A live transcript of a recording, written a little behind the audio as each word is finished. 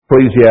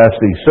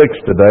Ecclesiastes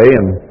 6 today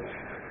and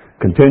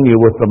continue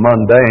with the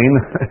mundane,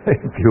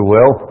 if you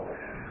will.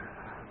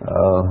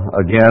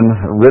 Again,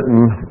 written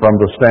from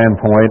the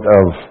standpoint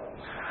of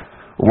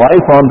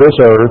life on this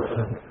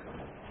earth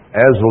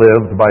as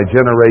lived by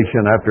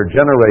generation after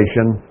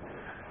generation,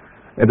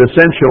 and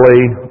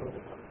essentially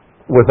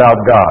without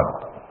God.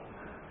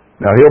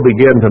 Now, he'll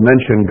begin to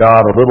mention God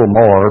a little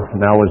more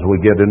now as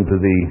we get into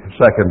the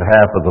second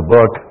half of the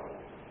book,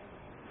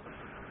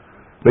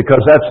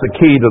 because that's the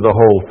key to the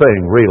whole thing,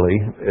 really,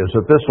 is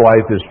that this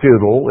life is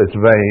futile, it's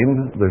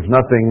vain, there's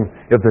nothing,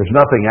 if there's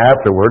nothing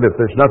afterward, if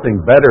there's nothing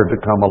better to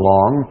come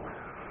along,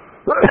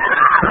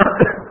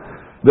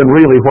 then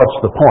really what's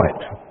the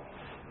point?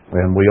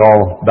 And we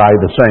all die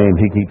the same.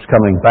 He keeps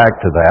coming back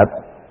to that.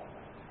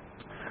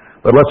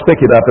 But let's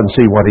pick it up and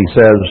see what he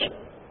says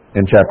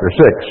in chapter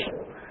 6.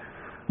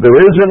 There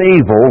is an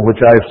evil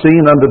which I have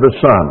seen under the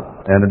sun,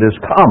 and it is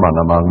common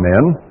among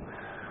men.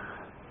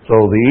 So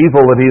the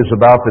evil that he is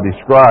about to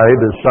describe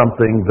is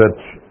something that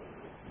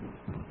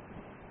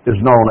is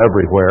known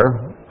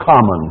everywhere,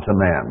 common to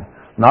man.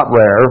 Not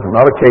rare,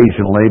 not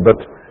occasionally, but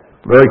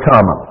very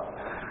common.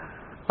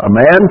 A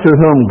man to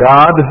whom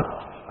God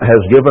has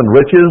given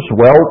riches,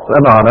 wealth,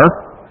 and honor,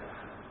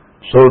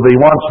 so that he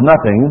wants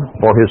nothing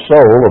for his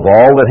soul of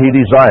all that he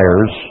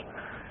desires,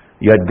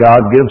 yet God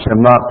gives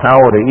him not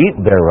power to eat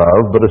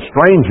thereof, but a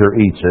stranger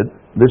eats it.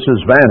 This is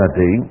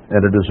vanity,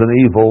 and it is an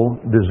evil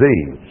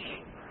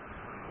disease.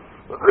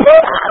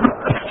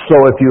 So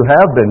if you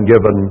have been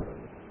given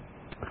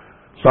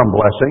some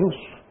blessings,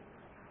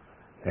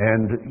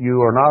 and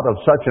you are not of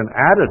such an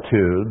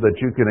attitude that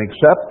you can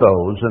accept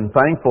those in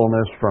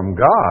thankfulness from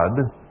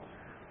God,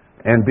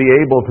 and be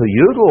able to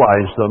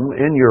utilize them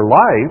in your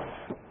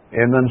life,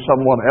 and then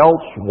someone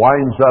else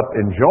winds up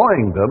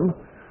enjoying them,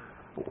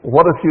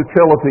 what a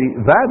futility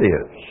that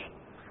is.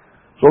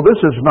 So this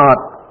is not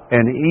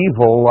an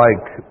evil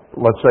like,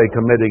 let's say,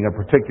 committing a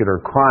particular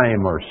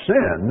crime or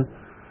sin.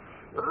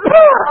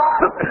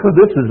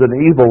 This is an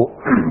evil,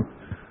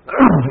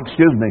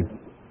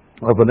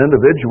 of an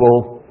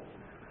individual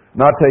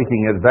not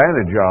taking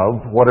advantage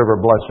of whatever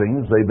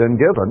blessings they've been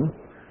given,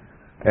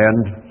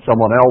 and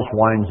someone else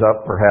winds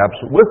up perhaps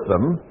with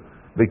them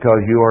because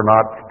you are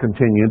not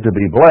continued to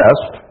be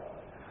blessed,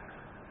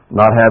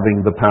 not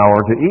having the power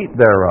to eat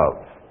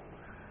thereof.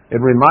 It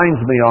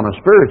reminds me on a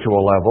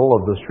spiritual level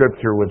of the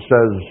scripture which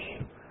says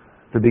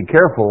to be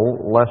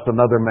careful lest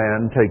another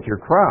man take your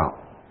crown.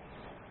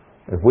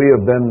 If we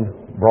have been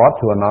brought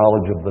to a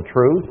knowledge of the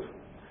truth,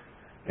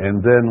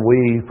 and then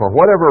we, for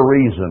whatever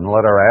reason,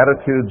 let our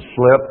attitudes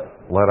slip,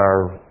 let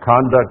our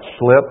conduct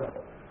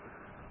slip,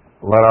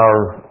 let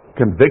our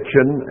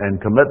conviction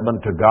and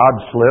commitment to God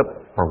slip,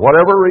 for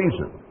whatever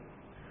reason,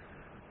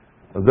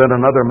 then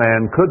another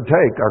man could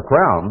take our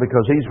crown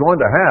because he's going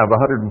to have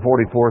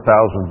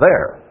 144,000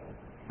 there.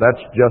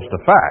 That's just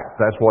a fact.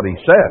 That's what he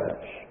says.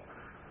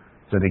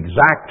 It's an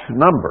exact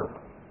number.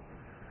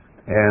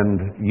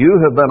 And you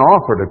have been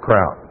offered a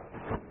crown.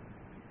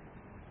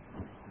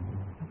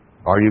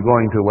 Are you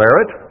going to wear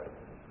it,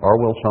 or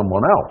will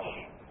someone else?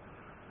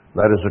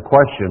 That is a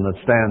question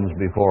that stands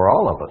before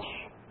all of us.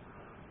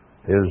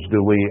 Is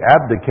do we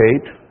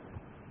abdicate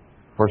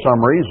for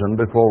some reason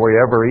before we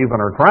ever even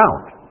are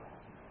crowned?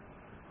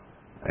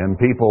 And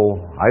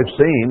people I've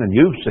seen, and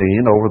you've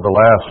seen over the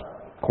last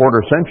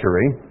quarter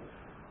century,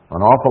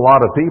 an awful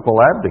lot of people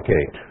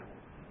abdicate.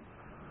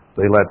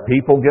 They let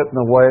people get in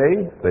the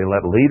way. They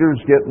let leaders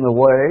get in the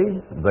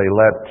way. They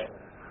let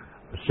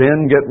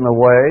sin get in the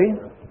way.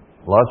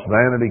 Lust,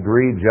 vanity,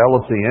 greed,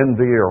 jealousy,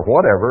 envy, or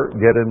whatever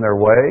get in their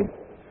way.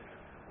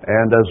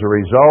 And as a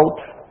result,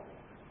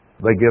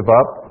 they give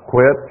up,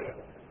 quit.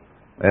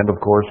 And of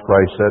course,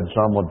 Christ said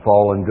some would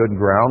fall in good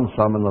ground,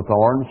 some in the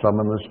thorns, some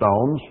in the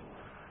stones,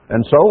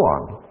 and so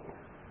on.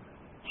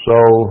 So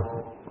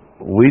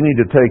we need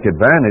to take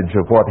advantage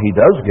of what He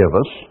does give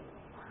us.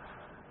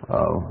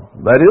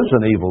 That is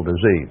an evil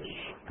disease,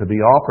 to be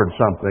offered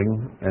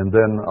something and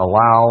then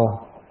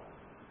allow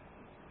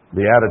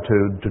the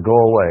attitude to go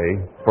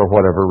away for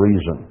whatever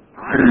reason.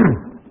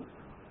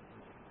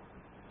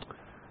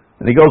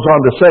 And he goes on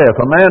to say, if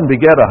a man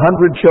beget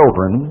 100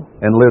 children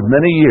and live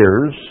many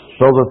years,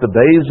 so that the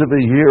days of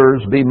his years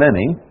be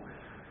many,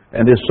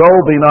 and his soul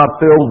be not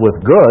filled with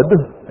good,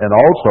 and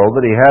also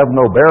that he have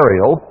no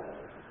burial.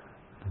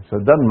 So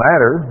it doesn't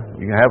matter.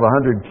 You can have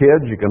 100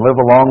 kids, you can live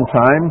a long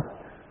time,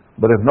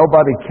 but if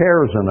nobody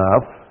cares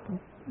enough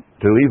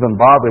to even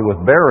bother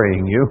with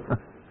burying you,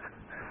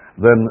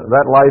 then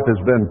that life has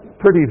been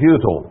pretty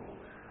futile.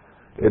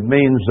 It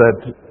means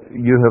that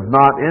you have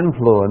not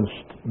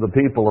influenced the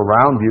people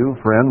around you,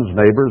 friends,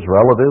 neighbors,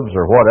 relatives,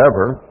 or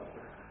whatever,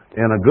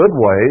 in a good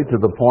way to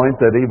the point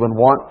that even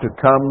want to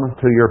come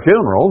to your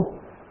funeral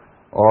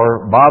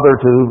or bother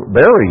to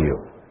bury you.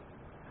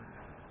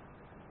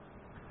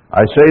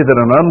 I say that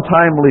an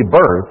untimely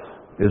birth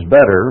is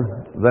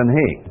better than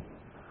he.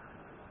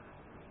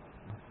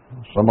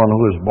 Someone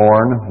who is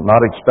born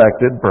not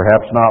expected,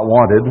 perhaps not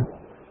wanted,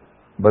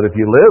 but if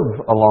you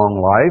live a long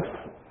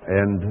life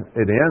and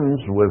it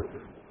ends with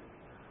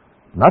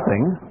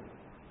nothing,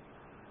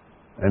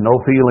 and no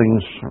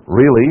feelings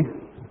really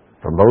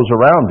from those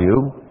around you,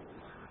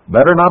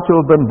 better not to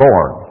have been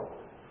born.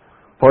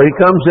 For he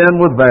comes in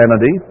with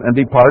vanity and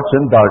departs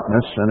in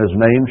darkness, and his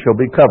name shall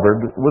be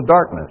covered with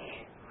darkness.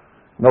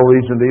 No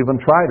reason to even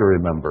try to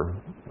remember.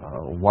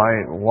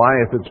 Why,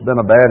 if it's been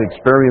a bad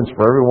experience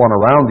for everyone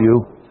around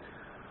you,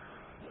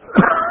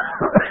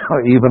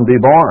 even be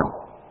born?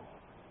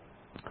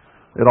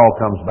 It all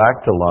comes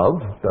back to love,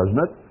 doesn't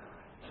it?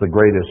 It's the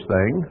greatest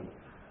thing.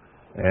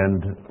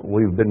 And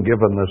we've been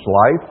given this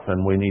life,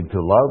 and we need to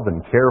love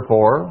and care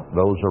for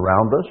those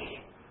around us.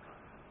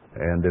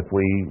 And if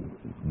we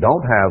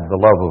don't have the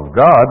love of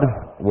God,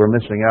 we're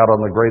missing out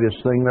on the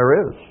greatest thing there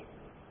is.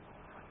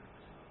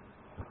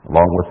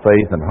 Along with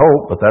faith and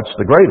hope, but that's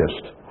the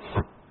greatest.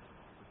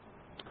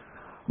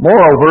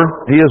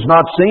 Moreover, he has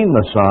not seen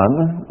the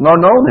Son, nor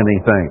known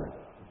anything.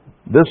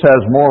 This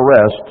has more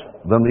rest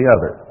than the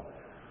other.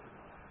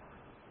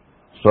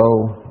 So,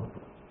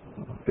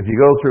 if you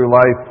go through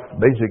life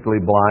basically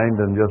blind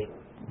and just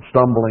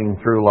stumbling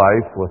through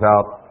life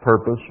without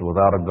purpose,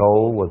 without a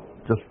goal, with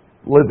just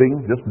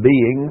living, just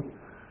being,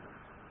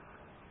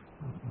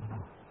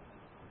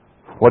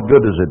 what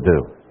good does it do?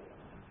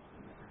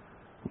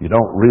 You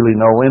don't really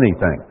know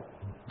anything.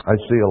 I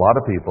see a lot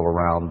of people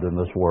around in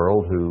this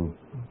world who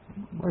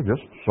are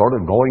just sort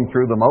of going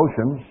through the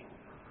motions,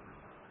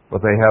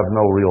 but they have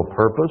no real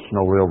purpose,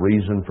 no real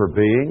reason for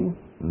being,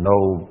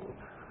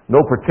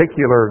 no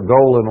particular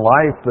goal in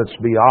life that's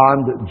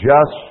beyond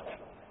just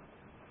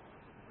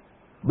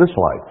this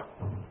life.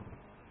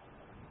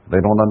 They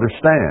don't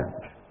understand.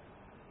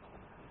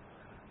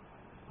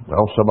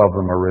 Well, some of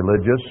them are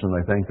religious and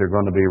they think they're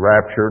going to be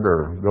raptured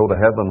or go to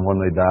heaven when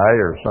they die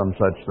or some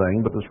such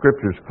thing, but the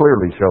Scriptures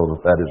clearly show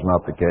that that is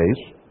not the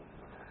case.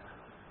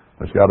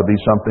 There's got to be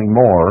something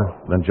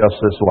more than just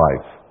this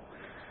life.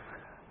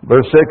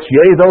 Verse 6,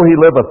 yea, though he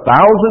live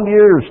 1,000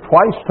 years,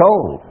 twice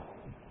told.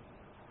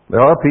 There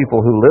are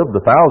people who lived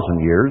 1,000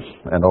 years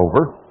and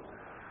over.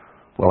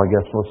 Well, I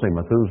guess, let's see,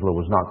 Methuselah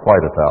was not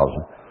quite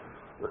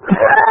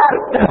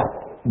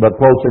 1,000. But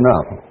close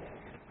enough.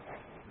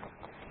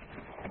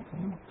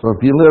 So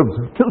if you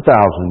lived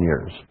 2,000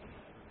 years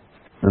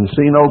and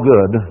see no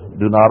good,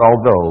 do not all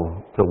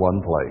go to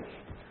one place.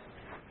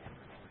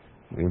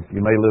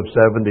 You may live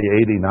 70,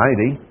 80,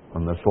 90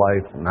 in this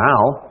life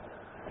now,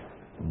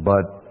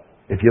 but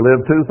if you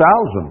live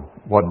 2,000,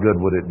 what good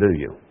would it do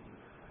you?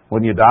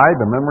 When you die,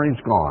 the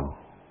memory's gone.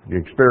 Your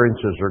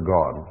experiences are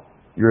gone.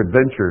 Your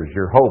adventures,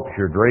 your hopes,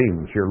 your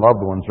dreams, your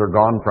loved ones are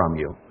gone from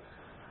you.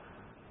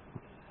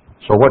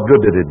 So what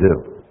good did it do?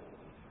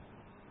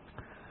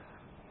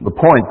 The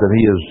point that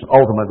he is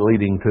ultimately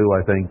leading to,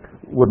 I think,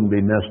 wouldn't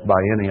be missed by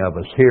any of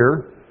us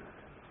here,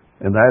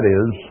 and that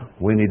is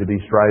we need to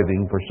be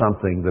striving for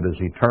something that is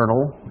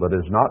eternal, that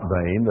is not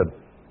vain, that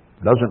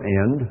doesn't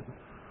end,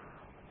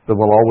 that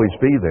will always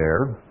be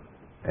there,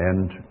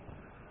 and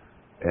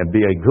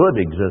be a good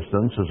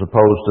existence as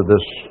opposed to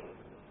this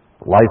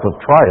life of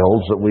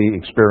trials that we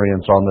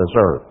experience on this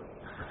earth.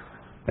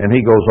 And he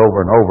goes over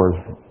and over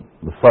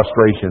the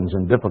frustrations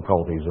and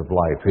difficulties of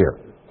life here.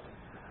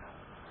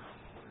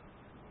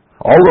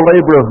 All the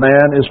labor of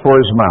man is for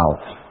his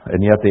mouth, and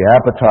yet the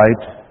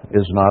appetite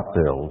is not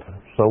filled.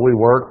 So we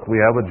work,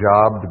 we have a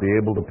job to be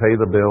able to pay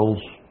the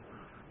bills,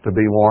 to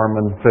be warm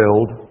and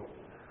filled,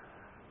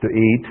 to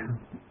eat,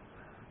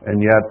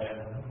 and yet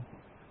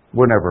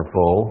we're never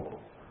full.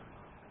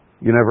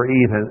 You never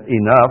eat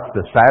enough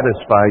to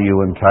satisfy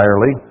you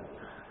entirely.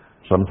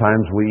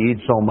 Sometimes we eat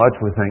so much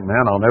we think,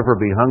 man, I'll never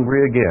be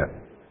hungry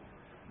again.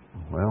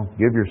 Well,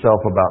 give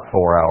yourself about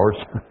 4 hours.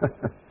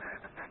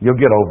 You'll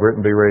get over it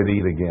and be ready to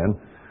eat again.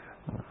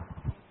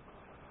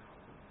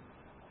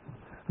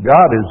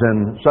 God is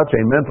in such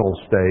a mental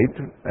state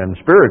and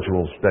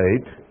spiritual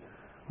state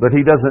that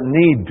He doesn't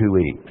need to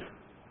eat.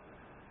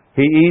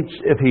 He eats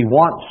if He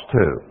wants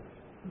to,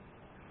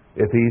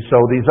 if He so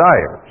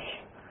desires.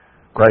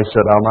 Christ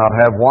said, I'll not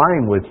have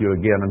wine with you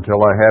again until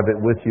I have it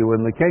with you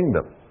in the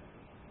kingdom.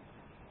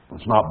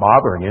 It's not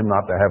bothering Him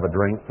not to have a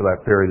drink for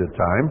that period of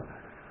time.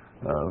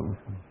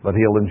 But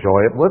He'll enjoy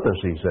it with us,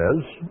 He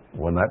says,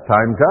 when that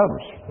time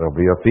comes. There'll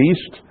be a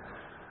feast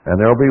and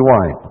there'll be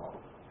wine.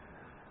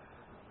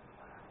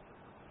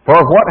 For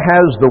what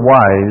has the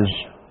wise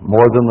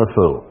more than the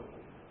fool?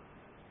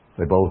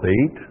 They both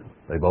eat,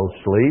 they both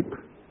sleep,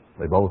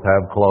 they both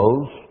have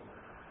clothes.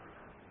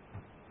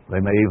 They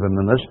may even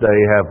in this day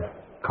have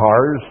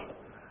cars.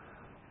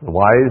 The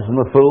wise and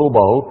the fool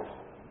both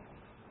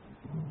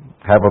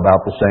have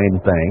about the same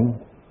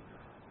thing.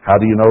 How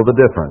do you know the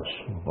difference?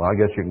 Well, I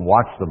guess you can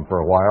watch them for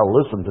a while,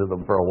 listen to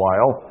them for a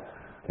while,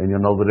 and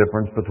you'll know the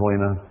difference between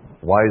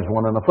a wise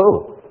one and a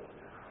fool.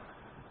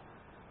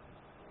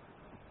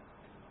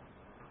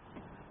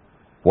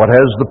 What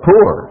has the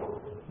poor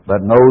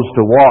that knows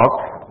to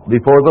walk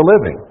before the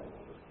living?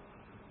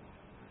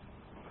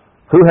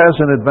 Who has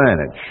an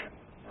advantage?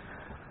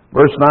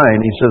 Verse 9,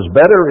 he says,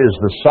 better is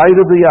the sight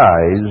of the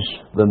eyes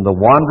than the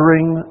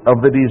wandering of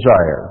the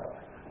desire.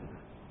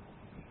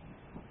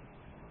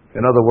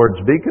 In other words,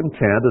 be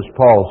content, as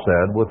Paul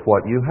said, with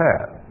what you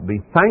have. Be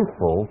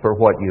thankful for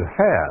what you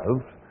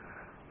have,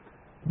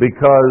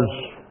 because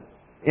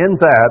in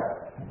that,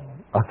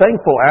 a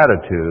thankful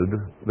attitude,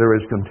 there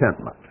is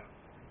contentment.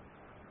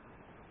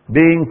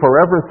 Being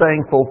forever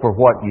thankful for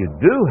what you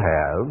do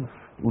have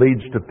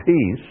leads to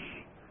peace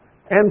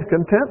and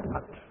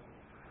contentment.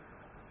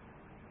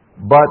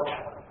 But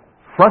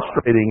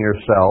frustrating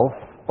yourself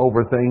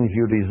over things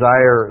you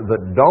desire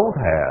that don't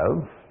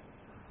have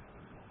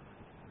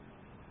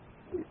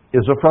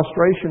is a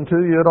frustration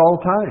to you at all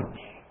times.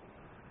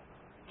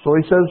 So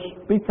he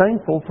says, be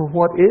thankful for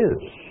what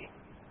is.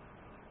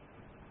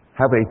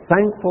 Have a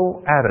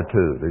thankful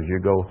attitude as you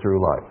go through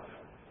life.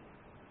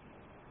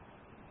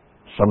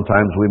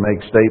 Sometimes we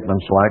make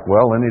statements like,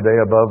 well, any day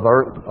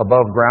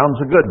above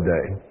ground's a good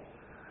day.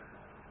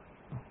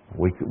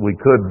 We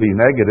could be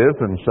negative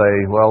and say,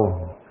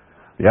 well,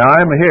 yeah,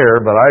 I'm here,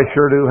 but I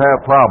sure do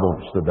have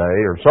problems today,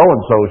 or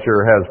so-and-so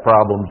sure has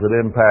problems that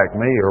impact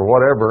me, or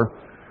whatever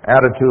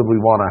attitude we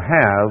want to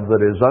have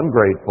that is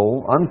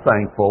ungrateful,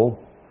 unthankful,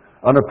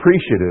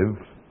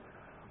 unappreciative,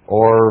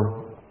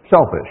 or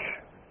selfish.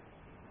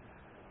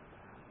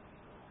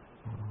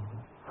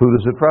 Who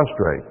does it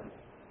frustrate?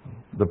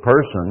 The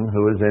person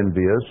who is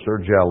envious or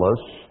jealous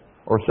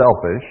or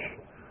selfish,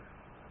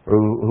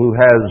 who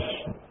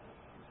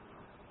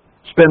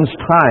spends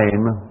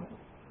time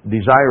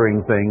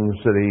desiring things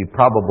that he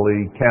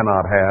probably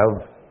cannot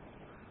have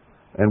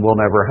and will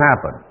never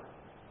happen.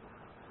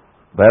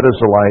 That is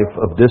a life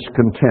of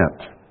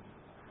discontent.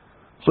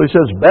 So he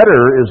says,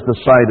 better is the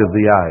sight of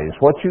the eyes.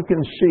 What you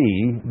can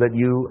see that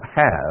you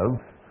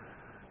have,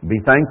 be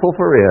thankful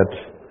for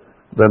it,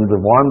 than the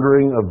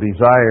wandering of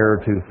desire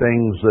to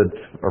things that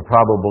are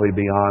probably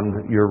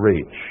beyond your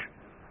reach.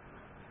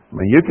 I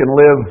mean, you can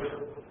live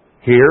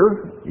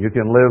here, you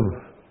can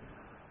live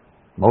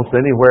most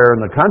anywhere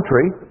in the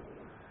country,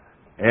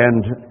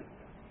 and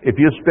if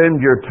you spend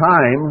your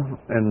time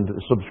and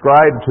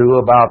subscribe to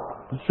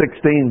about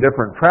 16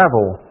 different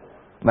travel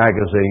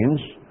magazines,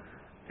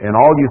 and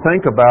all you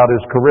think about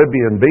is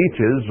Caribbean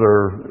beaches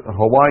or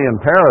Hawaiian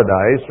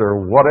paradise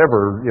or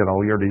whatever,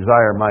 your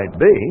desire might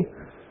be,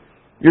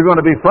 you're going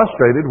to be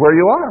frustrated where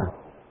you are,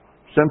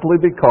 simply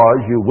because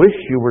you wish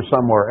you were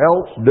somewhere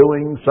else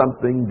doing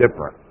something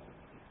different.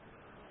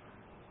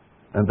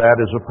 And that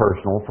is a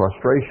personal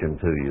frustration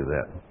to you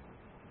then.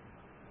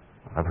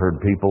 I've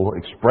heard people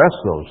express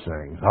those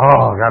things.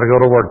 Oh, I've got to go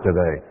to work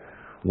today.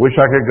 Wish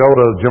I could go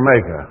to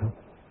Jamaica.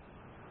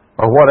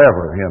 Or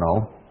whatever,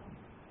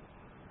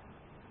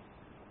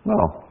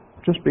 No,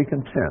 just be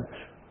content,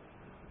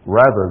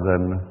 rather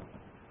than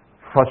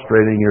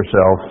frustrating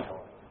yourself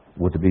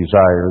with the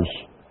desires.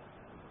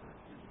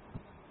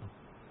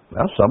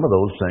 Now, some of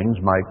those things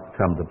might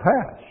come to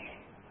pass.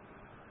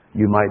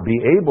 You might be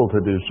able to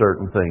do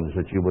certain things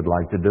that you would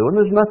like to do, and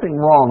there's nothing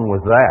wrong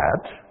with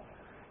that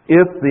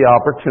if the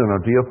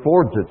opportunity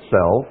affords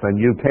itself and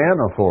you can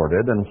afford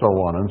it, and so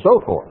on and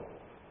so forth.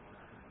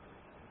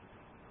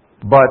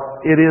 But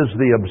it is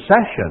the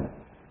obsession,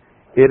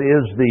 it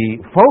is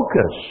the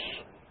focus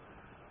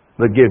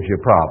that gives you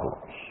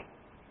problems.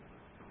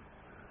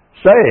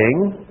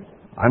 Saying,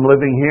 I'm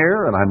living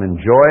here and I'm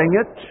enjoying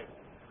it,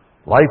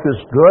 life is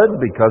good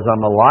because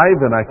I'm alive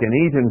and I can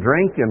eat and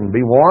drink and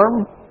be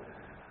warm,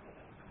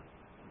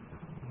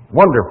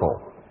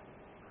 wonderful.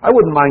 I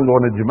wouldn't mind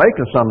going to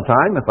Jamaica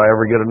sometime if I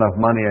ever get enough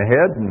money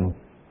ahead and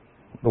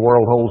the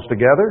world holds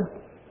together.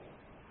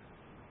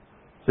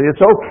 See,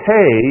 it's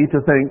okay to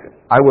think,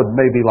 I would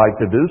maybe like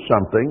to do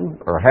something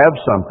or have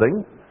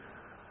something.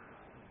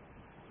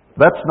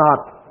 That's not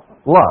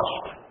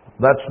lust.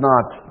 That's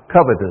not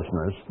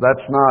covetousness.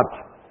 That's not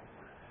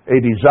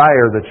a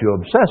desire that you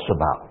obsess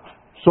about.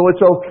 So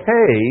it's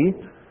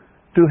okay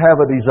to have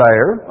a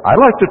desire. I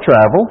like to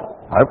travel.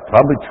 I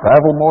probably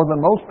travel more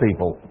than most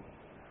people.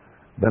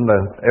 Been to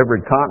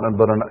every continent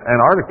but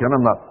Antarctica, and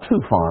I'm not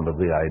too fond of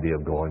the idea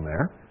of going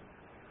there.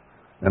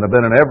 And I've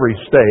been in every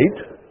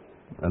state,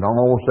 and on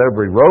almost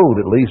every road,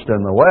 at least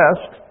in the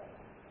West.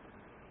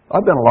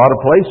 I've been a lot of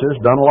places,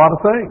 done a lot of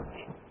things.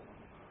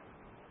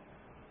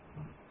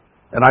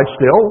 And I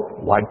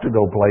still like to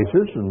go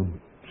places and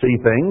see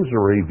things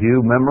or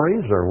review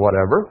memories or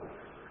whatever.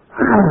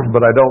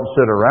 But I don't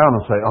sit around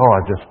and say, oh,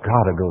 I just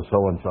got to go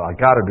so-and-so. I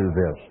got to do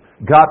this.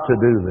 Got to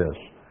do this.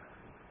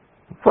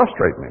 It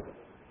frustrates me.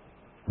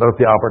 But if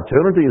the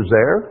opportunity is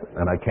there,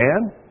 and I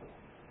can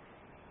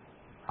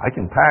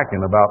pack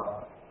in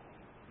about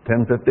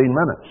 10, 15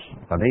 minutes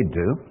if I need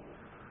to.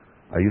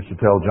 I used to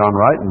tell John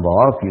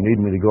Reitenbaugh, if you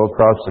need me to go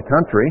across the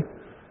country,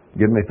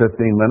 give me 15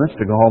 minutes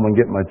to go home and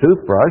get my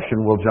toothbrush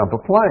and we'll jump a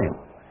plane.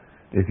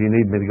 If you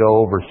need me to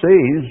go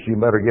overseas, you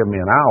better give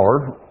me an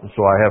hour so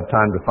I have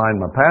time to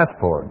find my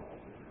passport,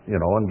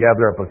 and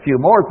gather up a few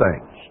more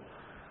things.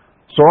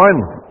 So I'm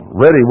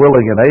ready,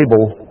 willing, and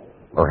able,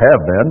 or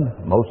have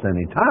been, most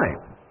any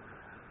time.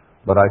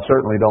 But I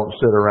certainly don't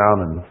sit around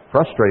and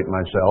frustrate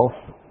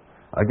myself.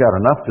 I got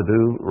enough to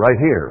do right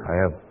here. I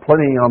have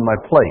plenty on my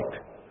plate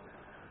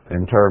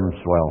in terms,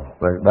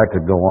 that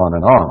could go on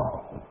and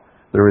on.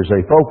 There is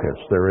a focus,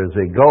 there is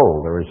a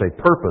goal, there is a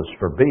purpose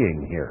for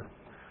being here.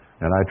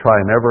 And I try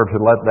never to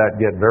let that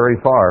get very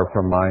far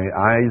from my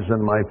eyes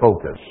and my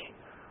focus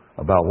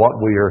about what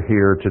we are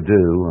here to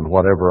do and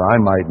whatever I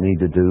might need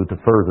to do to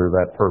further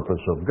that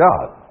purpose of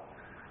God.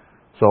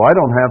 So I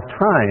don't have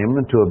time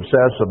to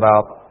obsess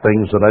about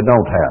things that I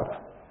don't have.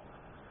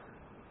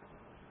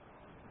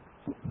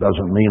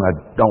 Doesn't mean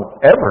I don't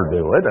ever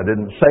do it. I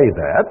didn't say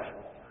that.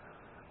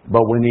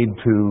 But we need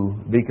to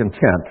be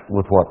content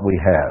with what we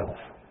have.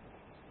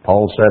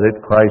 Paul said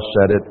it, Christ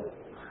said it,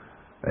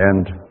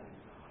 and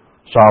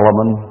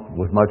Solomon,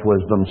 with much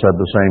wisdom, said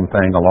the same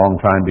thing a long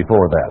time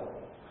before that.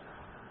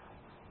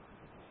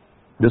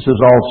 This is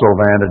also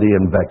vanity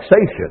and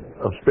vexation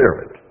of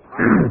spirit.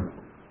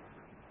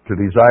 To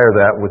desire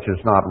that which is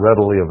not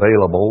readily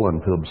available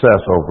and to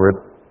obsess over it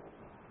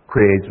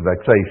creates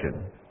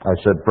vexation. I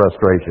said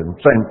frustration.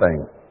 Same thing.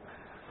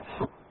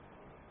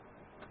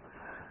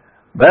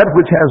 That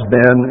which has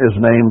been is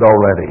named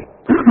already.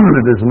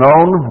 It is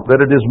known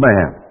that it is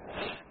man.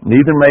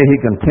 Neither may he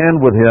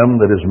contend with him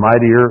that is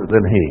mightier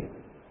than he.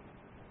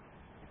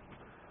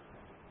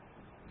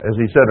 As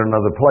he said in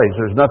another place,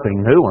 there's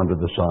nothing new under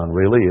the sun,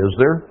 really, is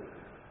there?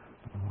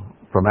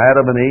 From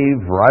Adam and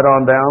Eve right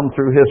on down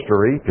through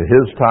history to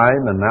his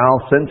time, and now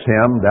since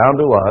him down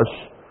to us,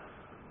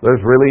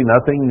 there's really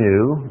nothing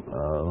new.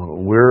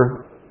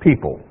 We're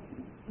people.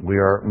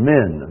 We are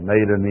men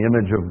made in the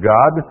image of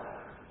God,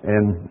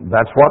 and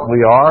that's what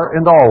we are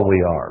and all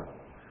we are.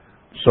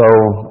 So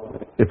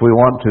if we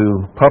want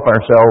to puff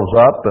ourselves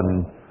up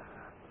and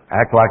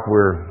act like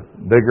we're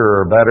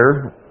bigger or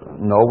better,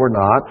 no, we're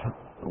not.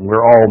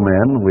 We're all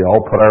men. We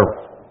all put our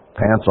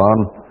pants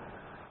on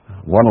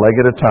one leg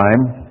at a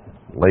time.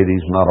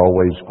 Ladies, not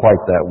always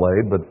quite that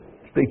way, but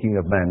speaking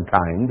of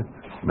mankind,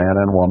 man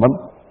and woman.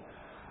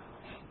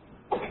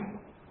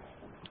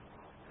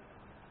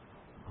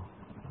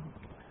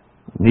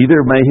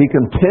 Neither may he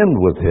contend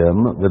with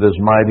him that is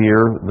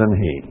mightier than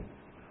he.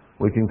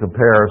 We can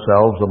compare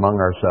ourselves among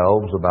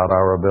ourselves about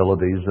our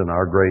abilities and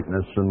our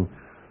greatness and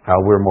how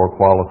we're more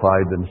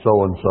qualified than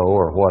so-and-so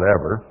or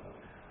whatever.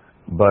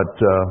 But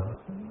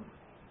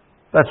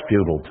that's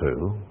futile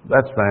too.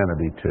 That's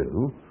vanity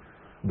too.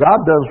 God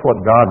does what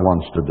God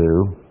wants to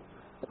do,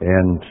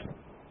 and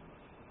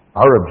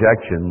our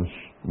objections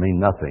mean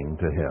nothing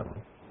to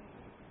him.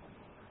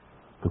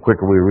 The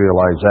quicker we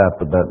realize that,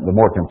 the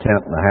more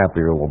content and the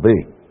happier we'll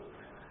be.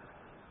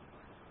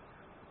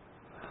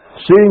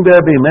 Seeing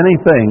there be many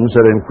things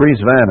that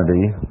increase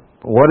vanity,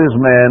 what is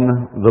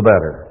man the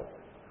better?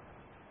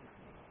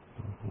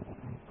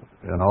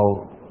 You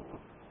know,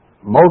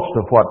 most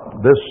of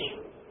what this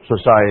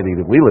society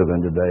that we live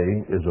in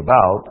today is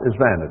about is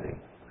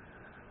vanity.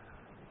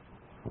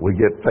 We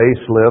get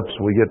facelifts,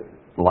 we get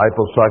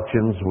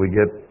liposuctions, we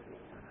get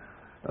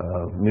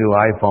new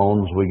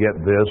iPhones, we get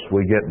this,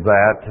 we get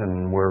that,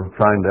 and we're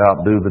trying to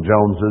outdo the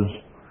Joneses,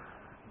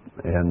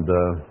 and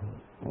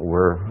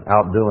we're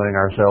outdoing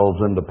ourselves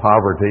into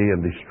poverty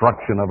and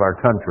destruction of our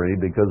country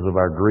because of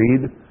our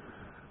greed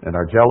and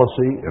our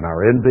jealousy and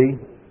our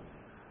envy.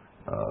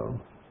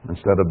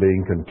 Instead of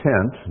being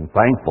content and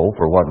thankful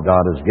for what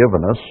God has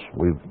given us,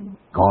 we've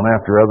gone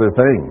after other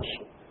things.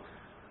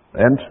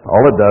 And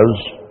all it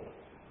does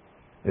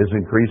is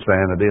increase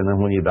vanity, and then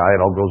when you die,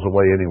 it all goes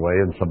away anyway,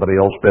 and somebody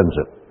else spends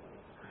it.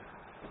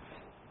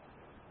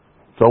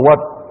 So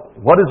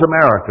what is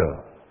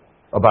America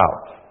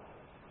about?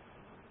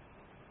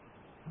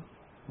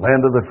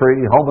 Land of the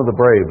free, home of the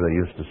brave, they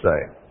used to say.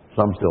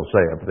 Some still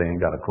say it, but they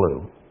ain't got a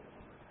clue.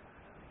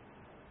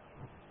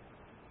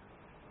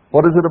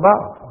 What is it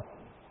about?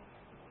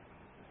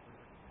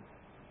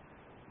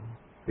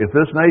 If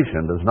this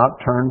nation does not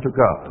turn to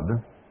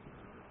God,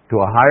 to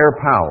a higher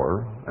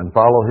power, and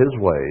follow his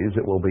ways,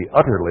 it will be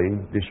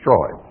utterly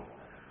destroyed.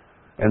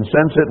 And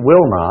since it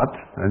will not,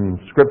 and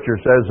Scripture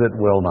says it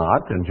will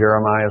not, and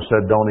Jeremiah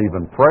said don't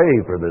even pray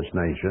for this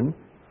nation,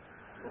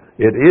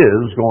 it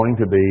is going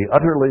to be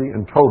utterly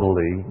and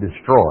totally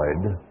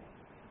destroyed,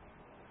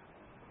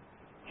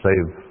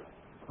 save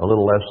a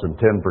little less than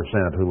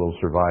 10% who will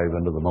survive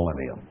into the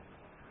millennium.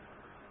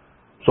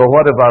 So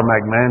what if our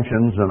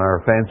McMansions and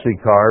our fancy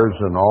cars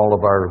and all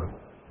of our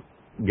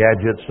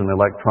gadgets and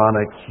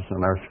electronics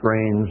and our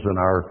screens and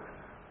our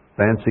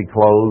fancy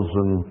clothes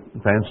and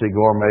fancy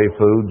gourmet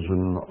foods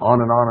and on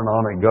and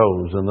on it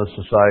goes in this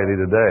society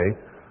today.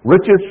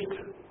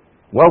 Richest,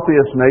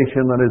 wealthiest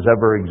nation that has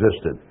ever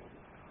existed.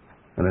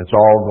 And it's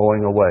all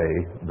going away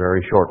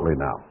very shortly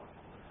now.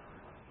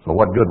 So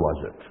what good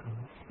was it?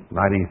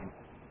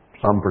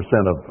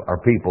 90-some% of our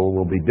people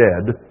will be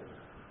dead,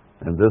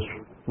 and this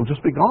will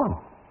just be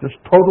gone. Just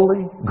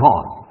totally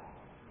gone.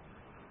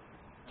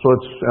 So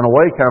it's, in a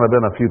way, kind of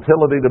been a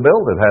futility to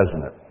build it,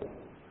 hasn't it?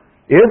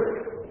 If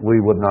we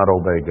would not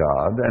obey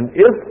God, and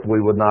if we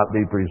would not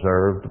be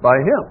preserved by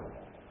him.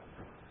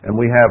 And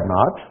we have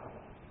not,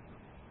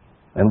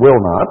 and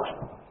will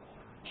not.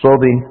 So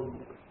the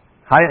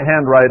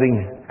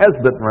handwriting has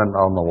been written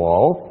on the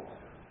wall,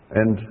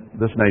 and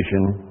this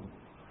nation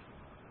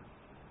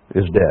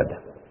is dead.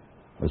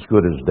 As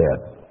good as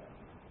dead.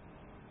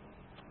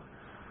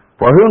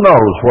 For who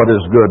knows what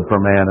is good for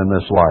man in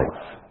this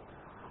life?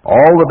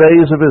 All the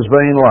days of his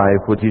vain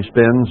life which he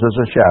spends as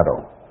a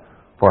shadow.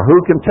 For who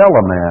can tell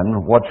a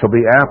man what shall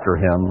be after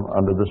him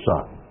under the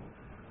sun?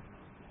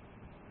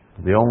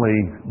 The only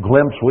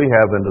glimpse we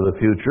have into the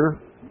future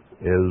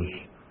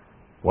is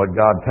what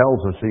God tells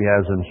us he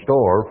has in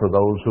store for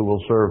those who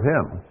will serve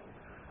him.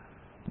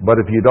 But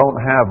if you don't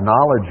have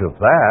knowledge of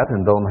that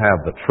and don't have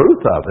the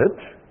truth of it,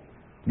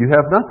 you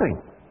have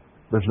nothing.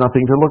 There's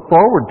nothing to look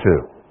forward to.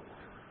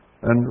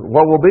 And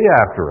what will be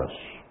after us?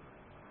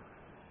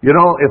 You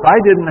know, if I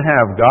didn't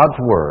have God's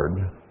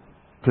Word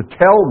to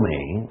tell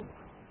me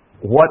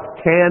what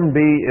can be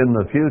in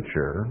the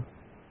future,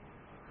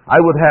 I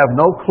would have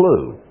no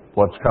clue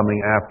what's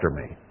coming after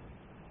me.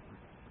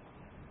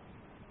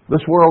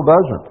 This world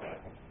doesn't.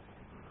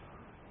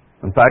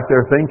 In fact,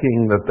 they're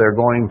thinking that they're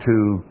going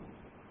to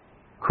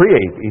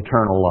create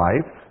eternal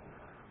life,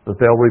 that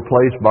they'll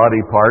replace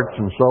body parts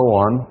and so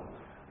on,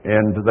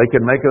 and they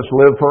can make us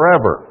live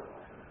forever.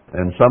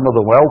 And some of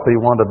the wealthy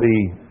want to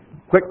be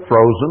quick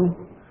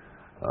frozen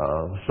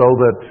so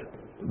that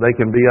they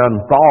can be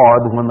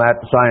unthawed when that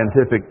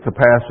scientific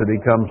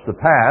capacity comes to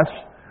pass,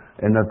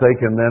 and that they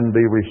can then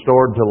be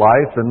restored to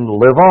life and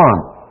live on.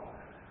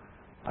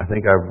 I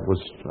think I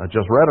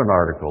just read an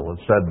article that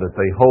said that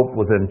they hope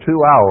within 2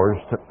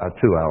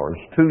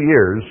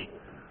 years,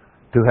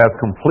 to have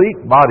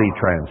complete body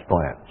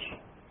transplants.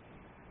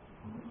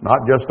 Not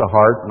just a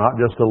heart, not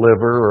just a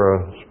liver or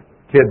a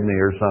kidney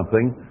or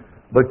something,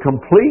 but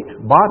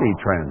complete body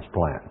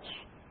transplants.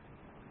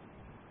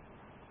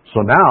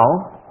 So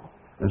now,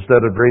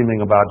 instead of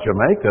dreaming about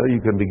Jamaica, you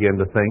can begin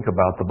to think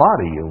about the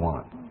body you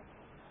want.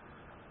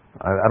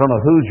 I don't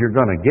know whose you're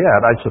going to get.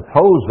 I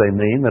suppose they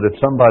mean that if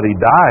somebody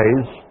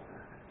dies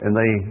and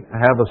they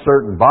have a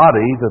certain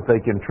body, that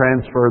they can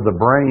transfer the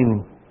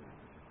brain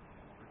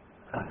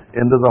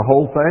into the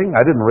whole thing.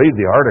 I didn't read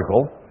the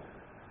article.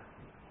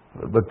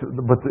 But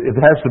it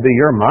has to be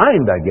your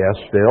mind, I guess,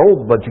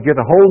 still, but you get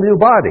a whole new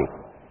body.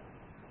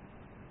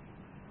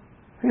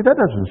 Hey, that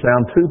doesn't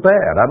sound too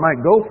bad. I might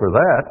go for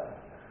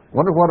that.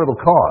 Wonder what it'll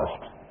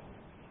cost.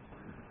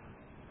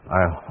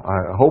 I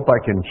hope I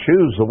can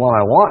choose the one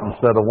I want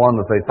instead of one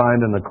that they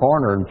find in the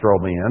corner and throw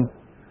me in.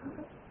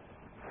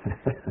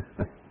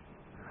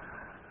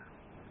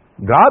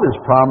 God has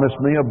promised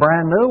me a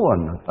brand new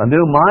one, a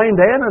new mind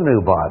and a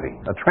new body,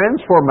 a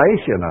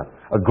transformation,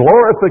 a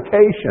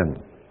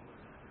glorification.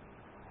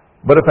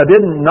 But if I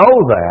didn't know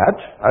that,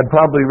 I'd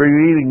probably be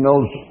reading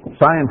those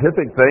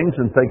scientific things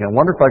and thinking, I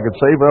wonder if I could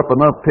save up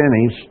enough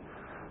pennies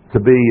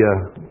to be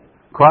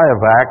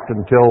cryovac'd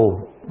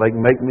until they can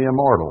make me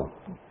immortal.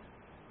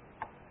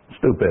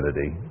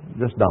 Stupidity.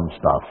 Just dumb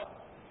stuff.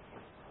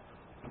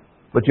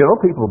 But you know,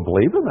 people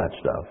believe in that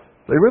stuff.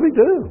 They really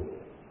do.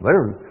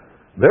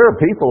 There are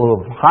people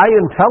of high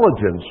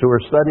intelligence who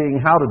are studying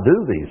how to do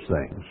these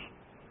things.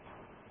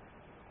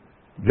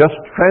 Just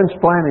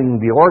transplanting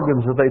the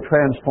organs that they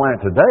transplant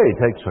today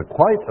takes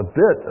quite a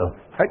bit of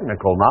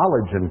technical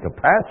knowledge and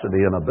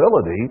capacity and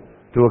ability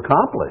to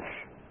accomplish.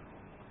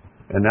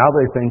 And now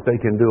they think they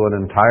can do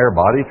an entire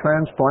body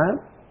transplant?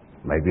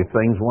 Maybe if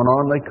things went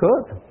on, they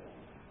could.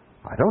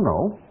 I don't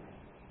know.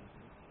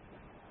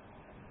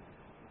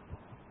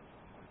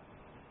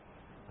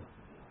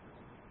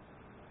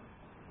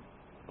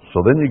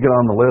 So then you get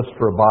on the list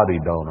for a body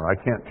donor. I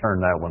can't turn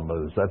that one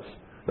loose.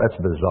 That's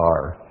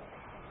bizarre.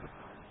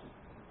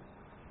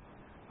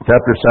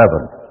 Chapter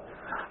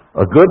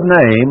 7. A good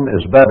name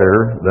is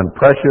better than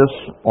precious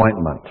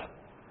ointment,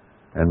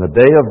 and the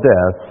day of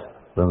death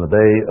than the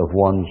day of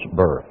one's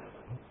birth.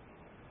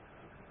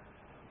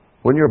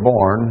 When you're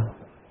born,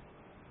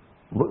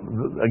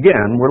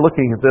 again, we're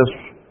looking at this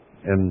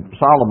in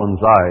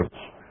Solomon's eyes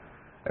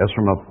as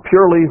from a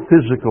purely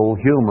physical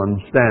human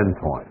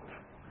standpoint,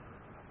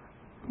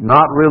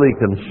 not really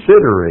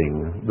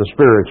considering the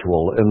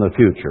spiritual in the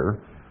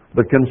future,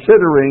 but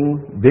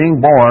considering being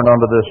born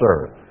onto this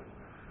earth.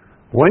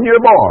 When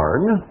you're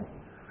born,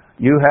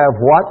 you have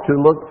what to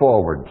look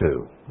forward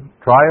to?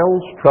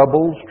 Trials,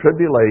 troubles,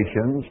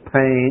 tribulations,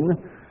 pain,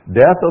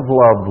 death of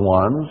loved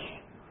ones,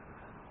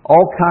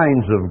 all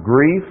kinds of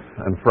grief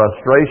and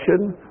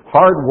frustration,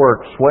 hard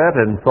work, sweat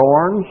and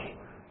thorns,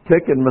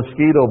 tick and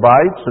mosquito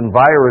bites and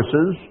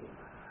viruses,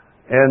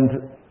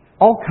 and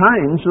all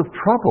kinds of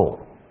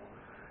trouble.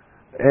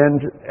 And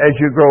as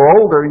you grow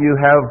older, you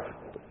have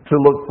to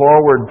look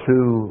forward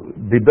to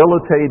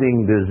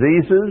debilitating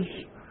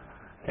diseases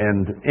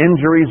and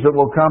injuries that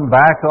will come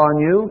back on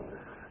you,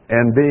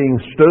 and being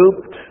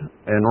stooped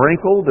and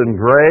wrinkled and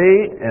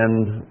gray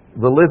and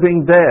the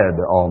living dead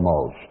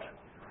almost,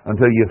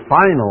 until you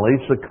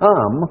finally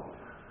succumb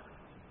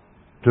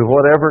to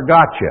whatever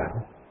got you.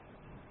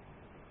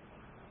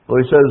 So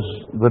he says,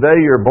 the day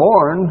you're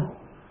born,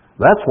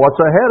 that's what's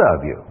ahead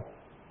of you.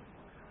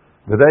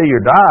 The day you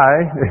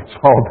die, it's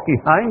all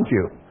behind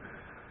you.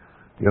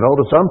 You know,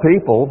 to some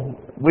people,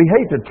 we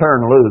hate to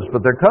turn loose,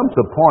 but there comes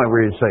a point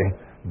where you say,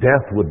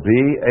 death would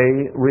be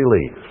a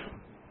relief.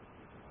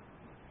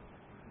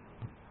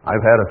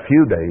 I've had a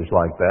few days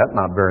like that,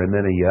 not very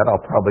many yet.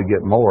 I'll probably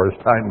get more as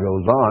time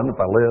goes on if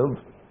I live.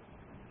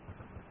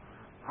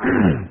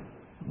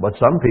 But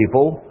some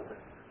people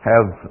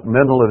have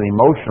mental and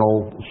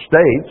emotional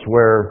states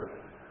where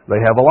they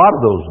have a lot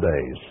of those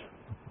days.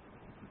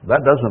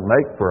 That doesn't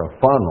make for a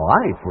fun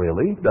life,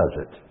 really, does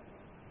it?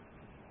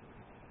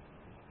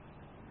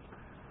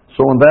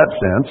 So in that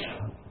sense,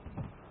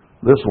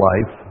 this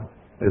life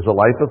is a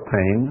life of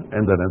pain,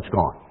 and then it's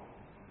gone.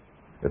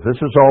 If this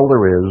is all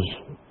there is,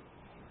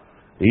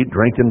 eat,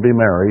 drink, and be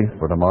merry,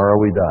 for tomorrow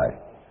we die.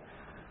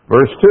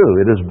 Verse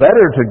 2, it is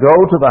better to go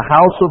to the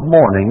house of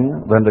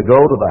mourning than to go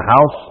to the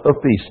house of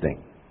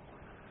feasting.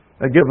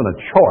 Now, given a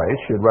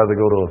choice, you'd rather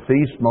go to a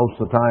feast most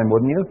of the time,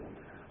 wouldn't you,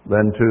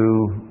 than to,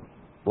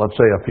 let's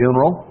say, a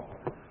funeral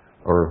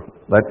or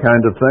that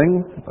kind of thing.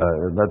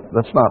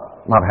 That's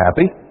not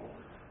happy.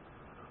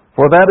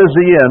 For that is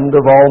the end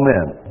of all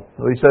men.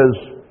 So he says,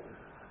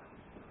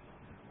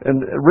 and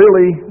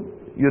really,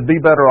 you'd be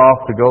better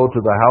off to go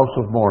to the house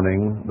of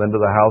mourning than to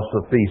the house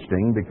of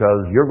feasting,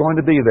 because you're going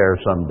to be there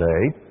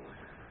someday.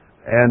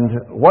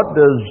 And what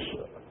does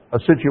a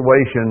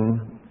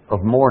situation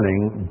of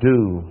mourning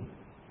do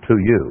to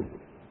you?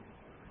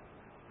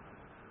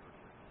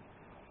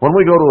 When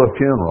we go to a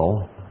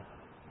funeral,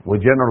 we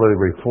generally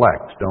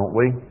reflect, don't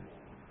we,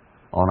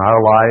 on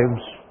our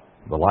lives,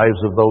 the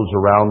lives of those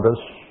around us,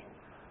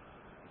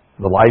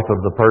 the life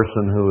of the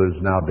person who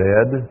is now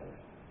dead,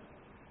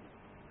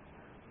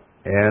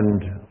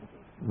 and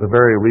the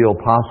very real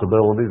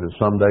possibility that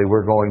someday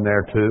we're going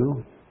there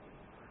too.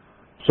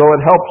 So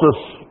it helps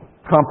us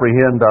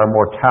comprehend our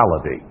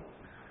mortality.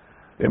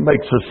 It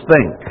makes us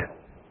think.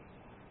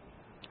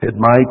 It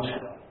might,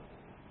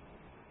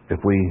 if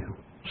we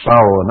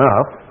sorrow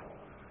enough,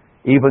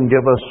 even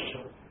give us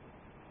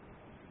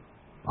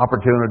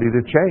opportunity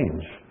to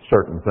change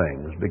certain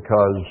things,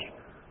 because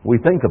we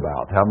think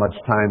about how much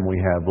time we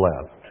have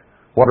left.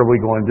 What are we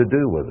going to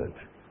do with it?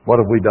 What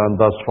have we done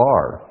thus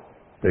far?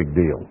 Big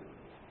deal.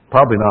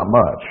 Probably not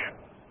much.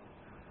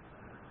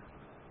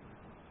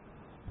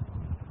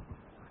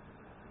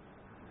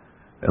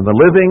 And the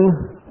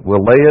living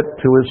will lay it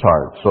to his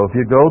heart. So if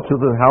you go to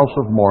the house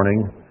of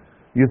mourning,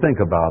 you think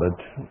about it,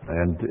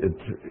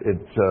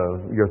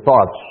 and your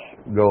thoughts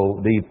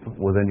go deep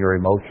within your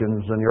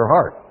emotions and your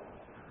heart.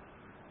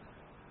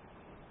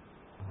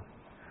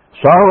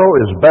 Sorrow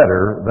is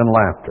better than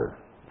laughter,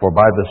 for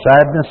by the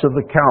sadness of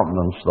the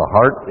countenance the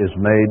heart is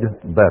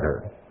made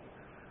better.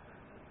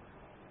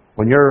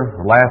 When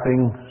you're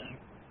laughing,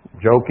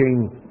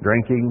 joking,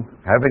 drinking,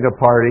 having a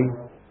party,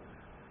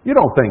 you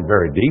don't think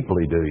very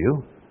deeply, do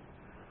you?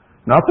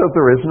 Not that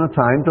there isn't a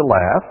time to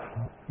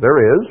laugh. There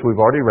is. We've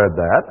already read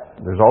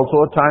that. There's also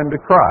a time to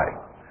cry.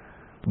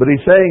 But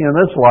he's saying in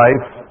this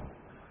life,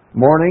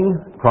 mourning,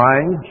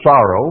 crying,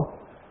 sorrow,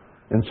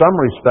 in some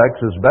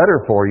respects is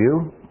better for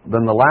you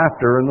than the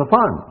laughter and the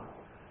fun,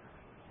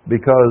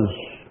 because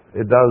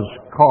it does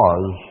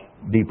cause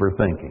deeper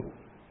thinking.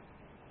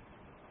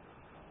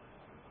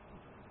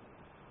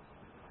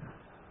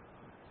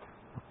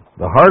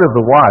 The heart of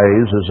the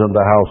wise is in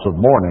the house of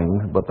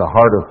mourning, but the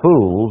heart of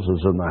fools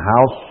is in the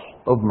house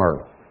of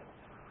mirth.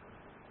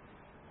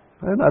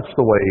 And that's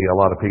the way a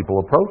lot of people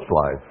approach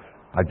life.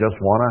 I just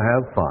want to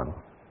have fun.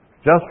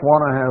 Just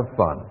want to have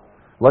fun.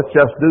 Let's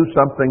just do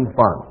something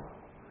fun.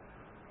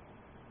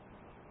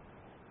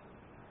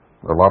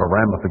 There are a lot of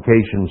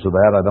ramifications of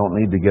that I don't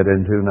need to get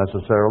into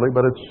necessarily,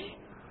 but it's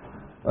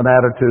an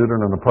attitude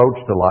and an approach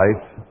to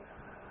life.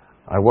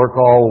 I work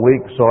all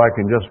week so I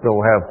can just go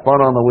have fun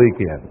on the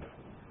weekend.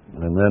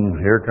 And then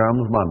here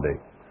comes Monday.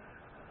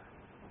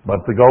 But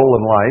the goal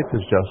in life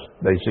is just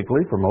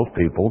basically for most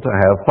people to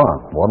have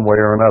fun, one way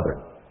or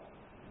another.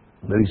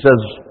 But he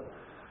says,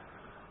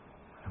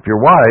 if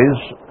you're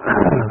wise,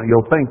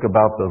 you'll think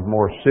about the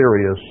more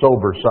serious,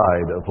 sober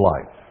side of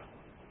life.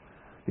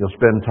 You'll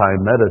spend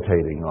time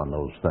meditating on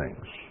those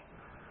things.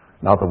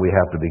 Not that we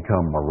have to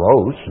become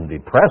morose and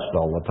depressed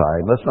all the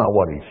time. That's not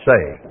what he's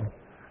saying.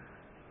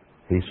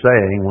 He's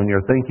saying when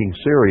you're thinking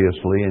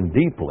seriously and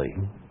deeply,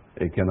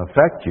 it can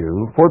affect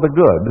you for the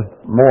good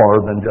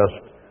more than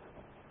just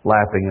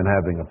laughing and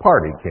having a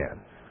party can.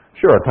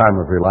 Sure, a time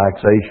of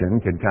relaxation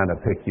can kind of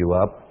pick you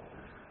up,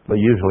 but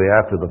usually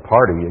after the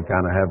party you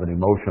kind of have an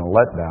emotional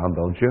letdown,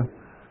 don't you?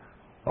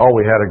 Oh,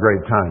 we had a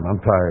great time.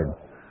 I'm tired.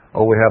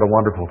 Oh, we had a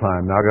wonderful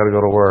time. Now I've got to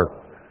go to work.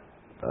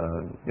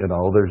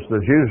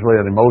 There's usually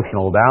an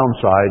emotional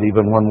downside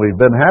even when we've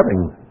been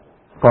having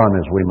fun,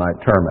 as we might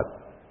term it.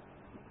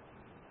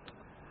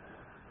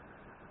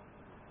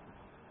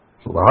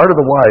 So the heart of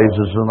the wise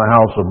is in the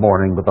house of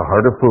mourning, but the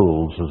heart of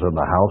fools is in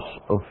the house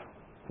of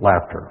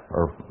laughter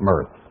or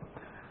mirth.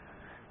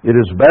 It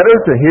is better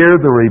to hear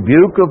the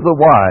rebuke of the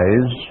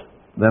wise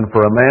than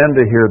for a man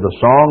to hear the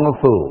song of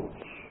fools.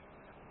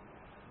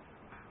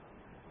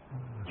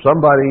 If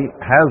somebody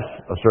has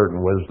a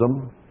certain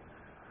wisdom,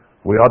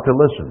 we ought to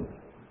listen,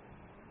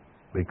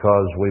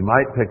 because we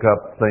might pick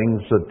up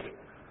things that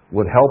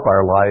would help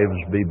our lives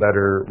be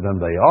better than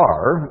they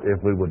are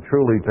if we would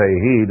truly pay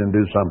heed and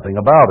do something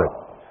about it.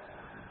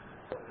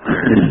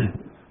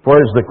 For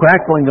as the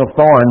crackling of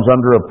thorns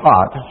under a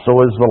pot, so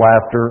is the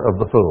laughter of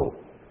the fool.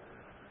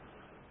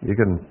 You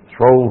can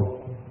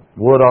throw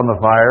wood on the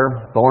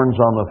fire, thorns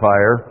on the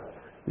fire.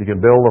 You can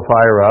build the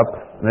fire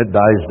up, and it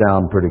dies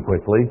down pretty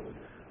quickly,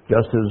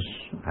 just as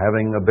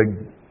having a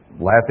big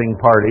laughing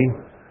party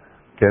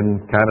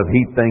can kind of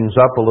heat things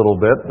up a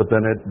little bit, but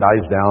then it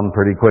dies down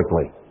pretty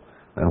quickly.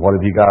 And what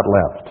have you got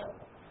left?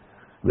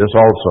 This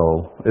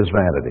also is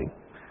vanity.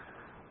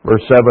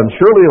 Verse 7,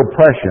 surely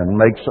oppression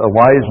makes a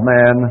wise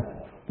man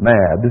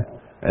mad,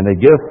 and a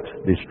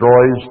gift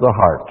destroys the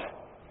heart.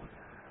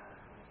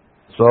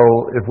 So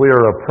if we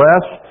are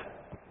oppressed,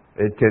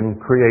 it can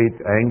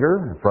create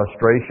anger,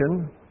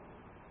 frustration,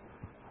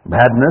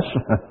 madness.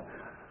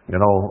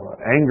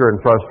 Anger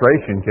and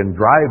frustration can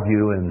drive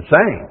you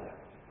insane.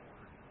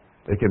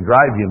 It can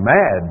drive you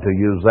mad, to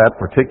use that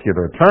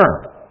particular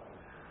term.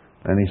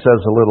 And he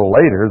says a little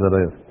later that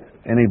if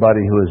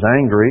anybody who is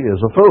angry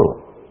is a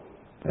fool,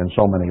 in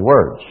so many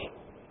words.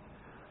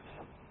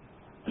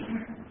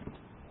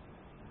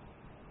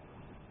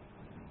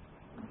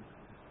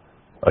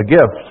 A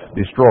gift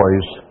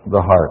destroys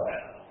the heart.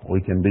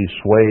 We can be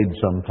swayed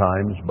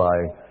sometimes by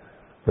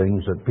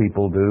things that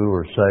people do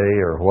or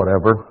say or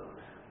whatever,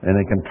 and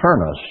it can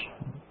turn us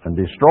and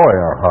destroy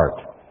our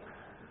heart.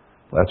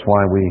 That's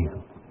why we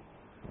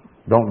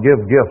don't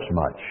give gifts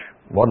much.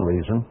 One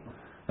reason.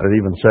 And it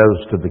even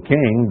says to the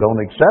king, don't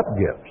accept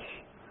gifts.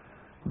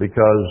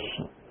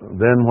 Because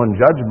then when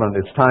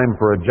it's time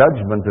for a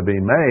judgment to be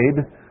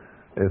made,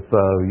 if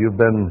you've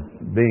been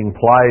being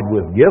plied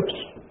with gifts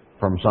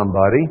from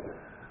somebody,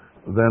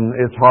 then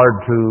it's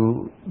hard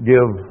to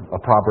give a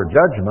proper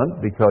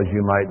judgment because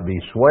you might be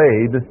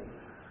swayed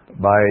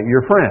by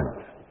your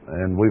friend.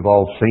 And we've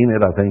all seen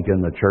it, I think,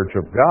 in the Church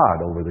of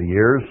God over the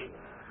years.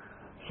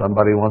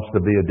 Somebody wants to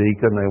be a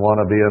deacon, they want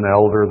to be an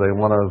elder, they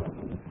want to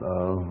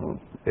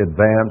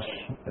advance,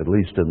 at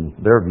least in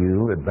their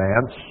view,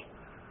 advance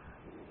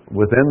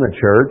within the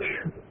church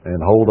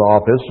and hold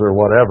office or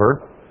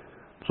whatever.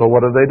 So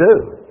what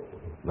do?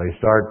 They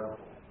start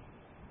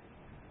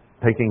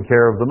taking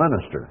care of the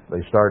minister.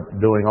 They start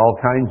doing all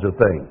kinds of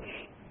things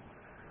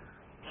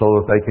so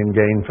that they can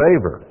gain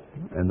favor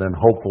and then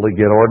hopefully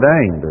get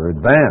ordained or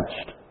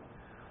advanced.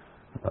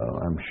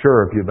 I'm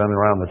sure if you've been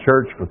around the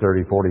church for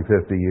 30, 40,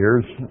 50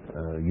 years,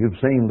 you've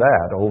seen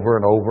that over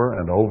and over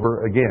and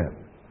over again.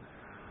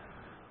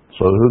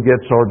 So who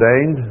gets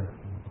ordained?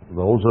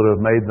 Those that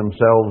have made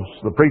themselves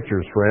the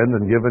preacher's friend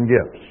and given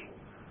gifts.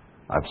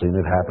 I've seen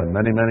it happen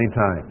many, many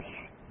times.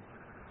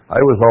 I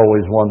was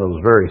always one that was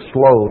very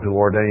slow to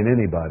ordain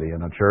anybody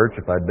in a church.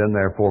 If I'd been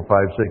there 4,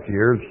 5, 6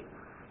 years,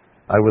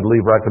 I would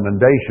leave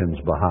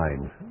recommendations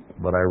behind.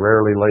 But I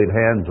rarely laid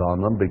hands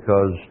on them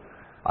because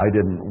I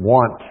didn't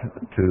want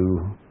to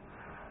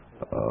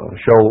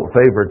show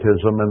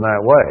favoritism in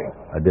that way.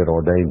 I did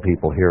ordain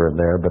people here and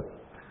there, but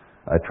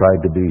I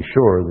tried to be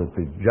sure that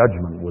the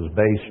judgment was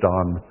based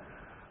on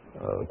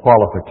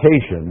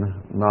qualification,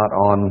 not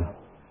on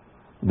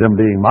them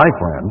being my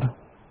friend,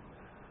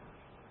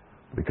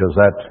 because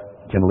that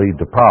can lead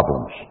to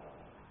problems.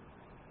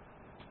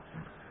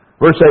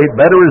 Verse 8,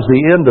 better is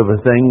the end of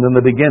a thing than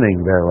the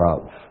beginning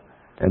thereof,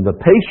 and the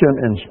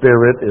patient in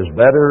spirit is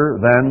better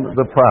than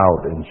the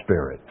proud in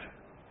spirit.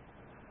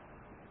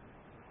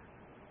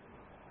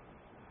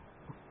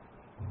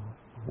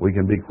 We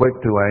can be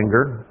quick to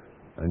anger,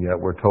 and yet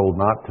we're told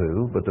not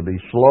to, but to be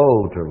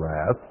slow to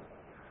wrath,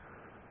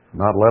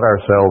 not let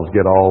ourselves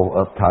get all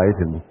uptight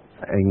and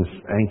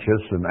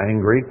anxious and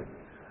angry,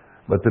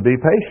 but to be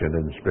patient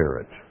in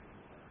spirit.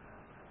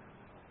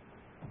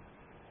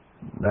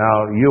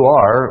 Now, you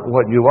are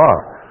what you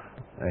are,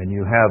 and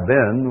you have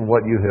been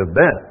what you have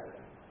been.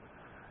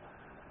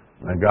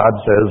 And God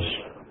says,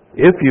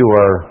 if you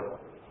are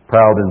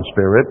proud in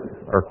spirit,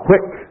 or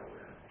quick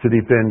to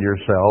defend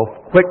yourself,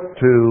 quick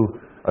to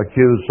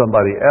accuse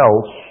somebody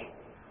else,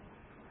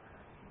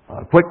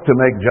 quick to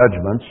make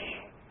judgments,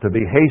 to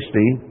be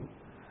hasty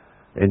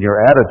in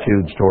your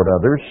attitudes toward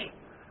others,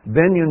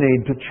 then you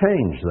need to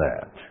change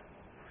that.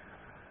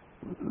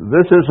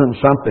 This isn't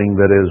something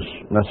that is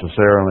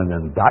necessarily an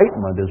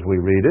indictment as we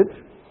read it.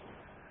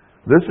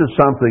 This is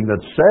something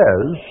that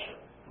says,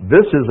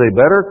 this is a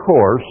better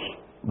course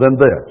than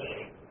this.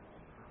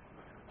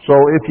 So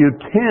if you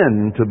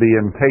tend to be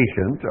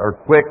impatient or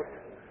quick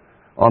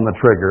on the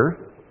trigger,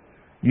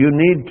 you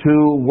need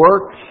to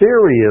work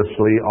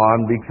seriously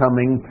on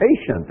becoming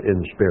patient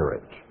in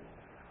spirit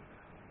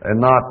and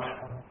not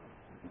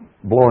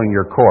blowing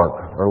your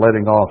cork or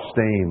letting off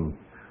steam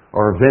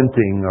or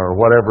venting or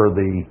whatever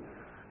the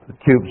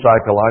cute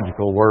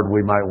psychological word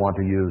we might want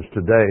to use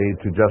today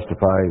to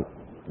justify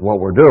what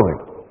we're doing.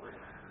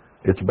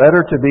 It's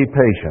better to be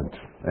patient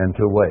and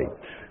to wait.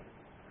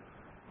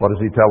 What does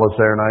he tell us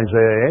there in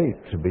Isaiah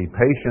 8? To be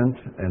patient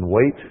and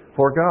wait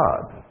for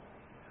God.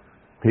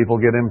 People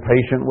get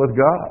impatient with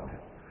God.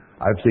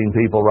 I've seen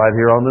people right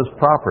here on this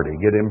property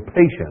get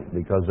impatient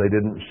because they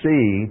didn't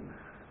see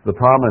the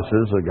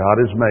promises that God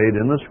has made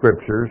in the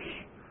Scriptures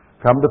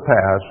come to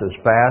pass as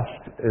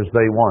fast as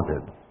they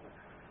wanted.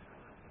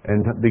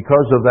 And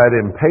because of that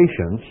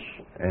impatience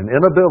and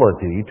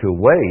inability to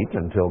wait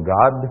until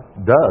God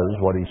does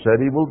what He said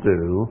He will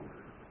do,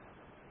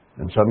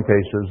 in some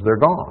cases they're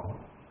gone.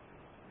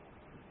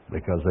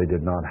 because they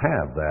did not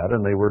have that,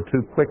 and they were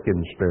too quick in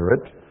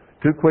spirit,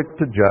 too quick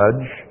to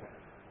judge,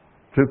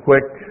 too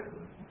quick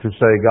to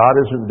say, God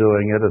isn't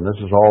doing it, and this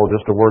is all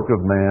just a work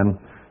of man,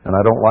 and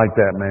I don't like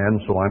that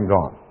man, so I'm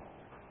gone.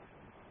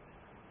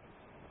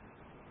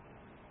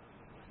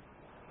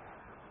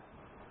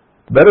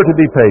 Better to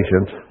be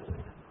patient.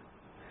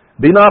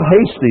 Be not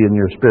hasty in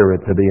your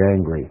spirit to be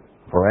angry,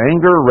 for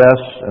anger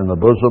rests in the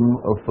bosom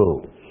of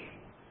fools.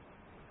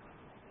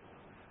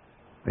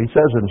 He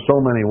says in so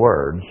many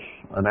words,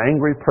 an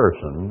angry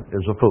person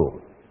is a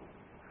fool.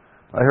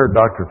 I heard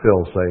Dr.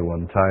 Phil say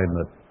one time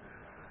that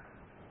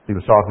he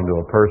was talking to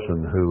a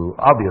person who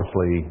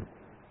obviously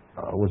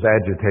was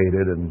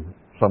agitated and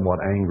somewhat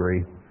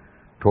angry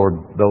toward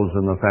those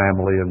in the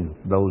family and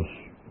those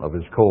of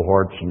his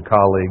cohorts and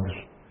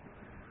colleagues.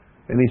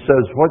 And he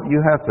says, what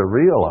you have to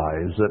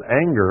realize that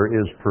anger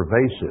is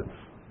pervasive.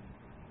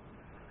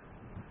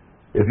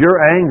 If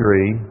you're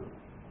angry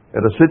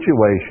at a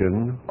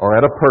situation or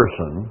at a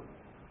person,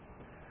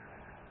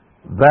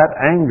 that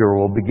anger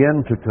will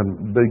begin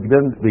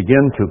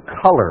to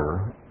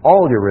color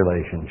all your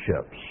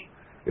relationships.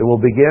 It will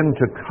begin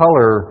to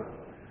color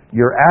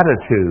your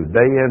attitude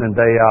day in and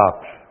day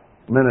out,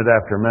 minute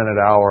after minute,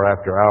 hour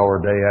after hour,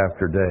 day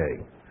after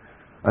day,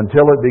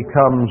 until it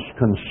becomes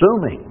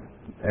consuming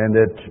and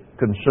it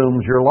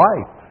consumes your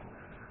life.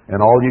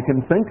 And all you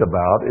can think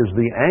about is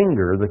the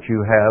anger that you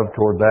have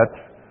toward that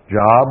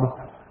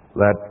job,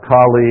 that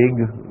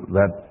colleague,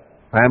 that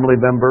family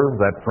member,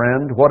 that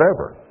friend,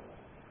 whatever.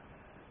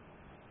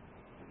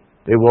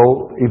 It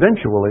will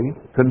eventually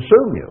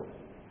consume you.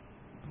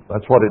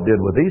 That's what it did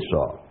with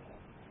Esau.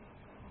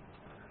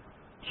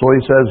 So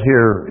he says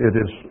here, it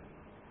is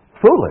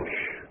foolish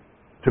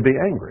to be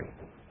angry.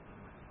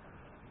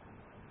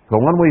 But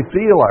when we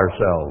feel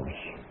ourselves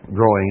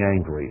growing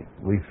angry,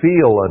 we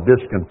feel a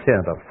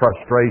discontent, a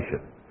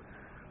frustration,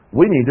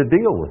 we need to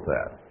deal with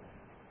that.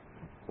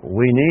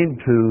 We need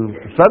to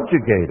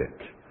subjugate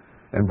it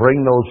and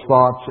bring those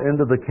thoughts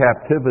into the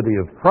captivity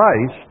of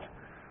Christ,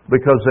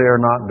 because they are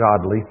not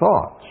godly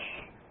thoughts.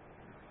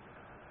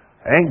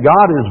 And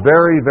God is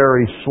very,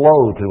 very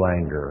slow to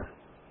anger,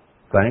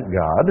 thank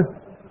God.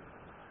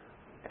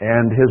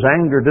 And His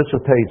anger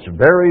dissipates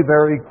very,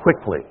 very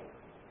quickly.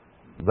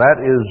 That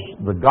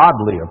is the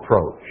godly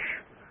approach.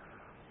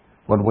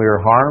 When we are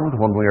harmed,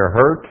 when we are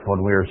hurt,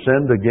 when we are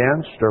sinned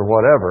against, or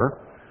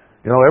whatever,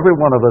 every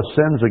one of us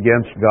sins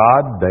against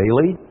God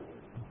daily,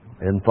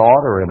 in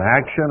thought or in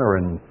action or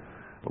in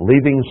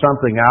leaving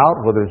something out,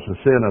 whether it's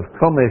a sin of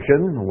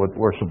commission, what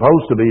we're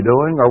supposed to be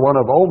doing, or one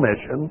of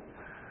omission,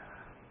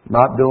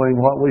 not doing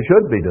what we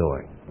should be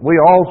doing. We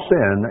all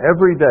sin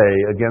every day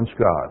against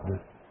God.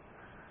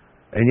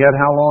 And yet,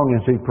 how long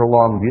has He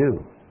prolonged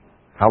you?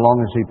 How long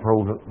has He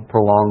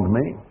prolonged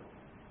me?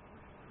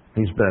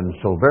 He's been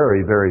so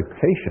very, very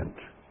patient.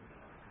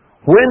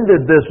 When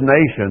did this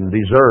nation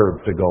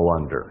deserve to go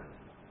under?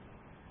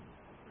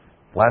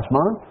 Last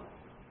month?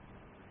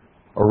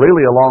 Or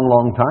really a long,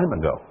 long time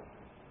ago?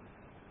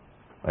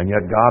 And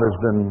yet God has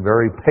been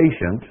very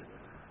patient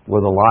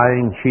with a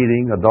lying,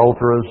 cheating,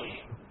 adulterous,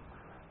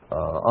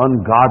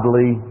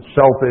 ungodly,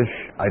 selfish,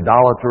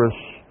 idolatrous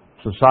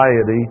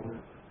society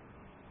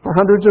for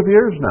hundreds of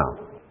years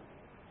now.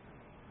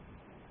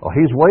 Well,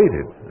 He's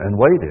waited and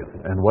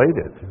waited and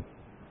waited.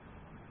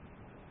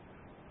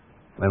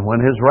 And when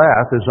His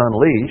wrath is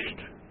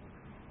unleashed,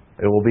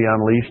 it will be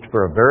unleashed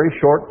for a very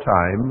short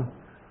time,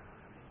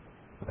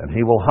 and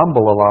He will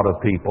humble a lot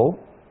of people,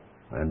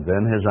 and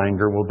then His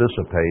anger will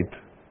dissipate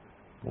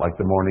like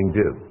the morning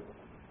dew.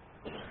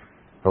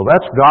 So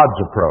that's God's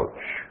approach.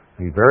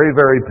 He's very,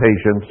 very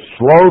patient,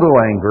 slow to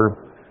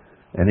anger,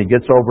 and He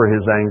gets over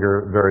His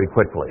anger very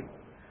quickly.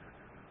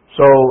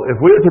 So if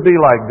we're to be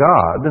like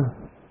God,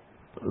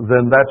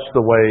 then that's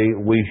the way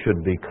we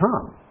should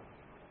become.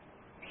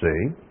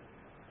 See?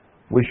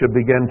 We should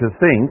begin to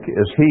think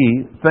as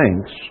He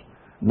thinks,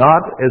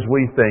 not as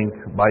we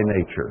think by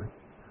nature.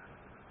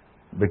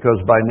 Because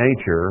by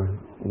nature,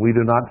 we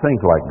do not think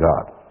like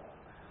God.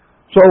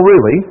 So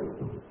really,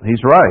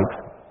 He's right.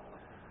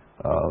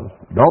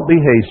 Don't be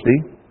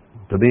hasty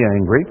to be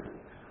angry.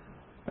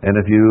 And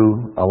if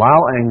you allow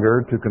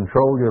anger to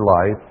control your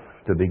life,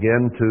 to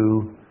begin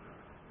to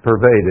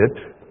pervade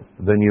it,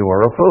 then you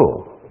are a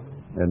fool,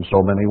 in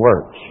so many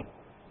words.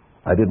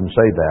 I didn't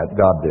say that,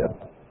 God did.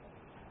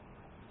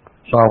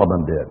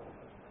 Solomon did.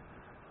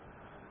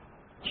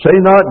 Say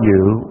not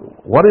you,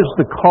 what is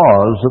the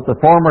cause that the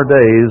former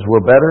days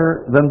were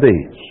better than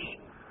these?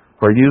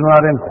 For you do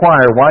not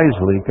inquire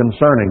wisely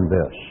concerning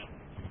this.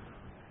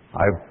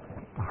 I've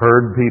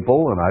heard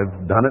people, and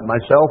I've done it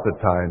myself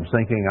at times,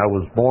 thinking I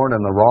was born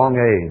in the wrong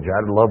age.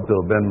 I'd love to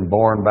have been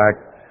born back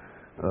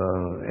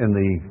in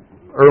the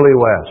early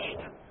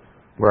West,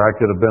 where I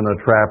could have been a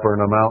trapper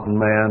and a mountain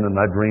man, and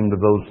I dreamed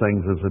of those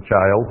things as a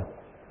child.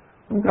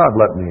 And God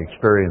let me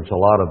experience a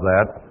lot of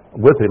that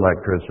with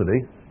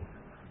electricity,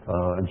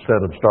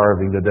 instead of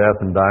starving to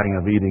death and dying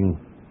of eating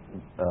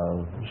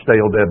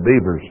stale dead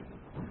beavers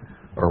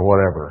or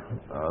whatever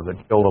that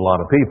killed a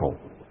lot of people.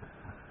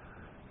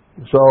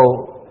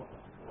 So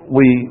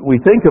we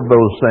think of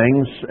those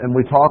things and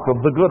we talk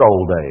of the good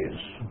old days,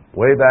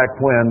 way back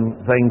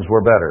when things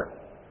were better.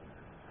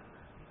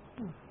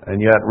 And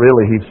yet,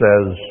 really, he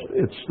says,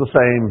 it's the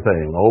same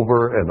thing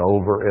over and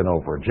over and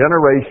over,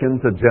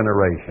 generation to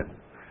generation.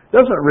 It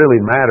doesn't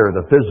really matter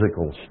the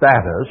physical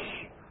status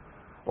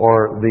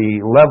or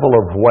the level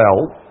of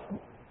wealth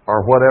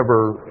or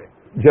whatever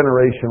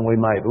generation we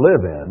might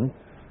live in.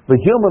 The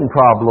human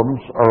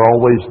problems are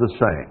always the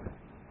same.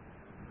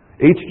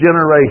 Each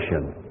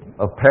generation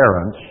of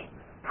parents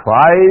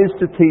tries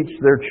to teach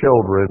their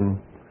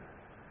children,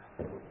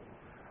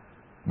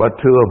 but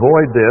to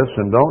avoid this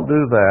and don't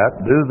do that,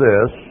 do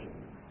this.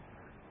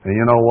 And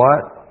you know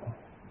what?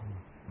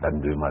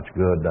 Doesn't do much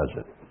good, does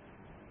it?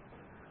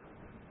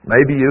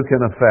 Maybe you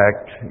can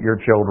affect your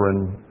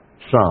children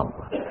some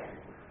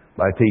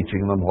by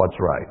teaching them what's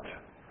right.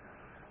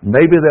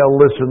 Maybe they'll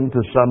listen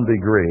to some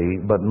degree,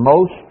 but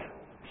most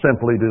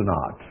simply do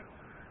not.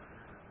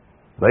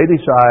 They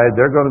decide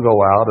they're going to go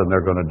out and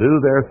they're going to do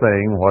their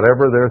thing,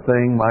 whatever their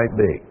thing might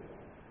be.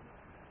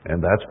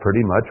 And that's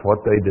pretty much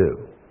what they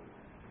do.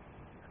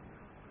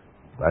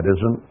 That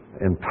isn't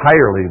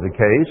entirely the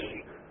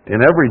case.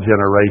 In every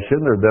generation,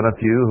 there have been a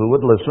few who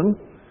would listen,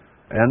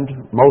 and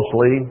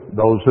mostly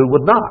those who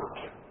would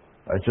not.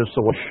 That's just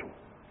the way.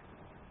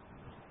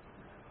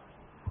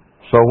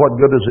 So what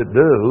good does it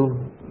do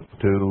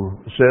to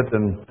sit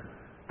and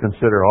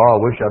consider, oh, I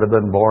wish I'd have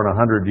been born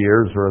 100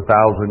 years or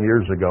 1,000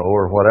 years ago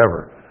or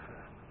whatever.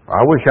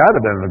 I wish I'd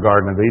have been in the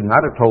Garden of Eden.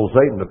 I'd have told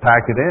Satan to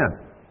pack it in.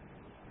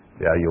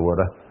 Yeah, you would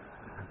have.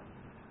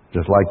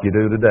 Just like you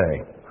do today.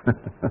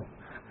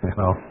 You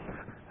know.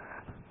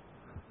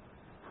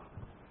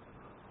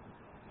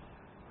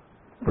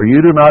 For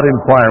you do not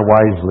inquire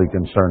wisely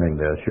concerning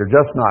this. You're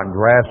just not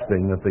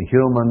grasping that the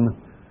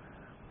human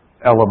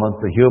element,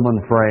 the human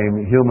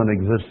frame, human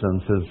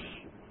existence has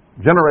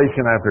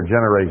generation after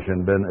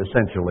generation been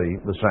essentially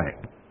the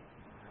same.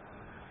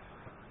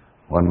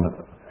 When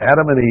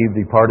Adam and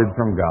Eve departed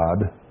from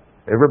God,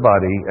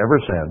 everybody ever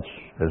since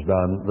has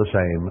done the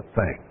same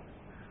thing.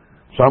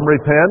 Some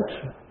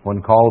repent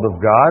when called of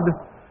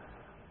God.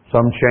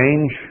 Some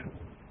change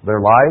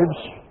their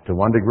lives to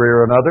one degree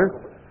or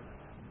another.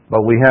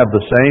 But we have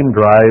the same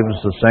drives,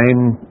 the same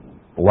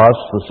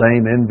lusts, the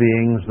same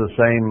envyings, the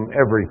same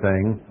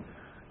everything,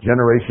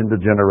 generation to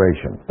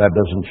generation. That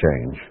doesn't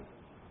change.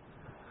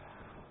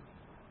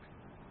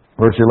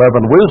 Verse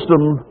 11,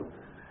 wisdom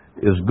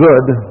is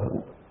good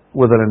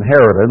with an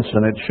inheritance,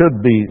 and it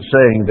should be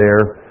saying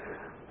there,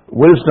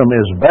 wisdom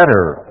is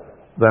better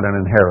than an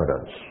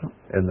inheritance.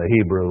 In the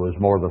Hebrew is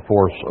more the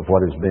force of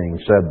what is being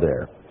said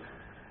there.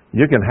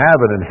 You can have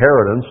an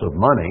inheritance of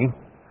money,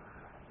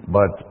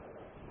 but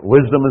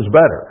wisdom is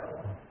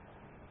better.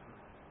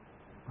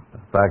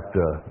 In fact,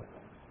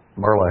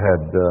 Merla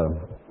had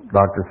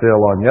Dr.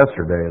 Phil on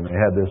yesterday, and they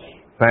had this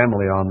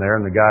family on there,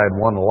 and the guy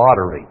had won the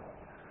lottery.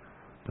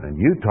 And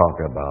you talk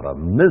about a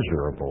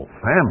miserable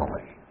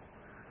family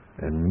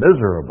and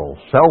miserable,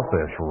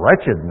 selfish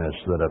wretchedness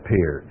that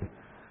appeared.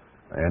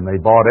 And they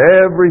bought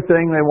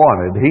everything they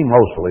wanted, he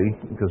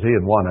mostly, because he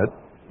had won it,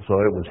 so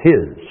it was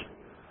his.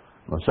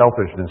 The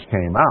selfishness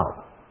came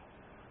out.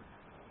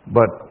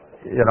 But,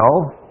 you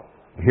know,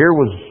 here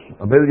was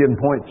 $1.6 million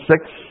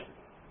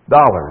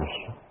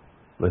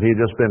that he'd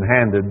just been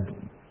handed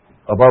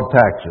above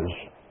taxes.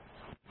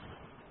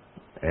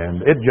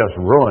 And it just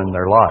ruined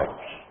their lives.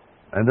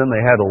 And then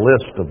they had a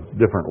list of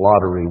different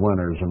lottery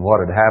winners and what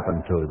had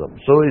happened to them.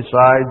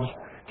 Suicides,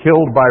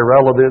 killed by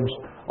relatives,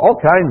 all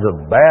kinds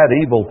of bad,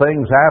 evil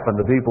things happen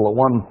to people that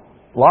won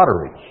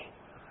lotteries.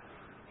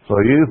 So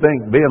you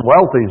think being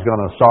wealthy is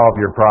going to solve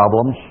your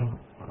problems.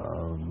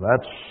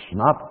 That's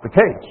not the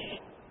case.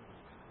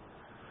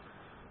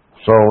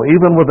 So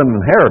even with an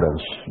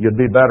inheritance, you'd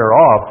be better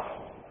off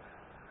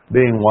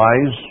being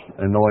wise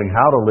and knowing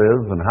how to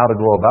live and how to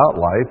go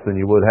about life than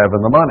you would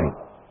having the money.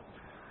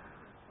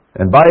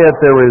 And by it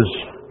there is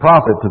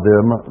profit to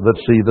them that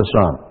see the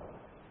sun.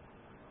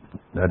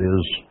 That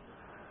is,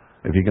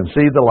 if you can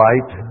see the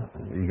light,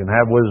 you can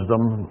have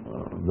wisdom,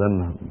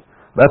 then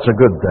that's a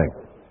good thing.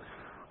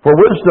 For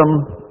wisdom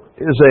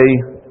is a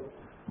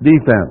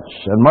defense,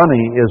 and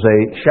money is a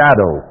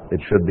shadow,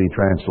 it should be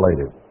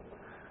translated.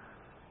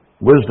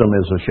 Wisdom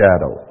is a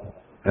shadow,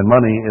 and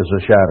money is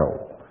a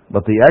shadow.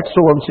 But the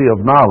excellency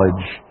of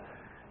knowledge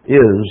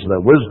is that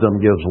wisdom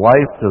gives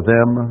life to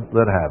them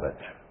that have it.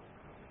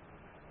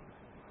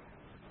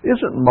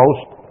 Isn't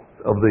most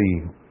of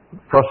the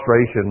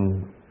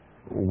frustration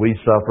we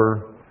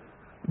suffer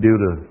due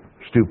to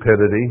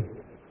stupidity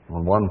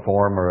in one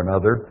form or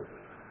another,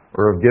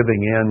 or of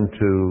giving in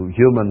to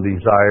human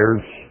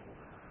desires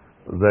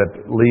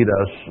that lead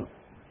us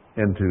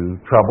into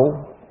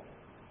trouble?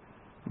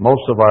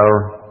 Most of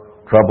our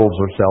troubles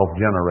are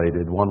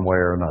self-generated one way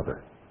or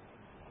another.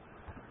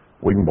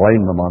 We can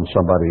blame them on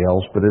somebody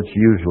else, but it's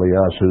usually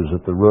us who's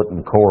at the root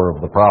and core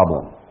of the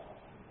problem.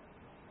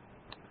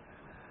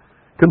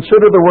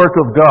 Consider the work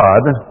of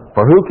God,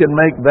 for who can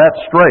make that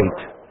straight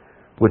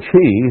which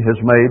He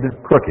has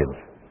made crooked?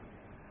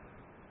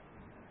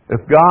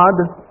 If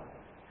God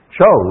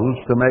chose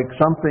to make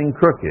something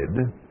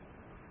crooked,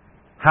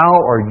 how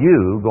are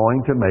you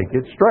going to make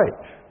it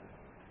straight?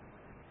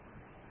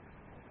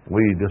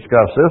 We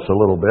discussed this a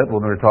little bit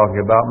when we were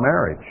talking about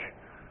marriage.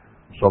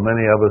 So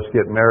many of us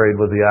get married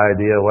with the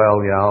idea, well,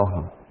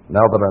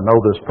 now that I know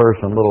this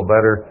person a little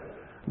better,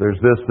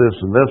 there's this,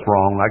 and this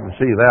wrong. I can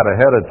see that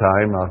ahead of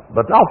time,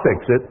 but I'll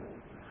fix it.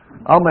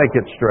 I'll make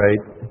it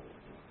straight.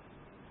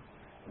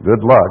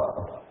 Good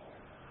luck.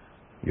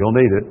 You'll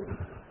need it.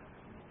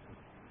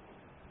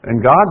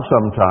 And God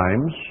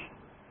sometimes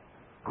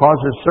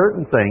causes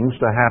certain things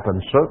to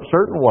happen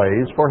certain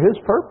ways for His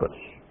purpose.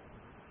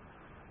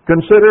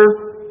 Consider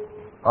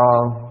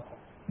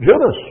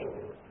Judas.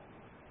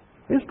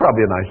 He's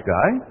probably a nice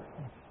guy.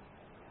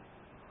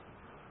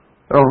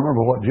 I don't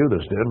remember what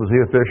Judas did. Was he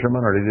a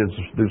fisherman or did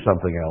he just do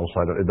something else?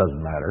 It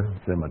doesn't matter.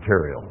 It's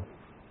immaterial.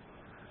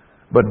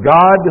 But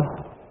God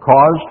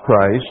caused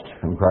Christ,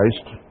 and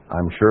Christ,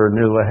 I'm sure,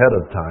 knew ahead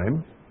of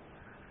time,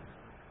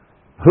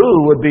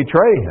 who would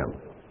betray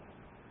Him.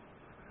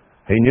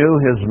 He knew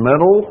his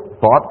mental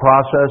thought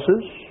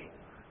processes.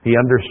 He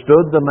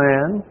understood the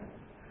man.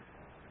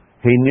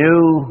 He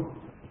knew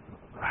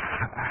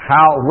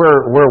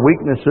where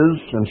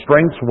weaknesses and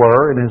strengths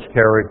were in his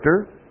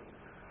character.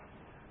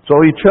 So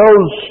he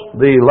chose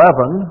the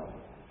 11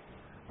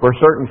 for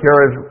certain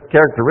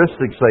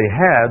characteristics they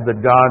had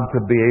that God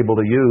could be able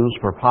to use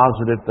for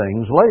positive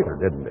things later,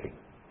 didn't he?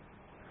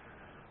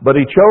 But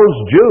he chose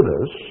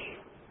Judas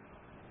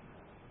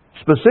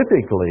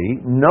specifically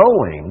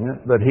knowing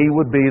that he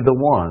would be the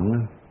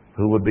one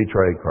who would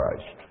betray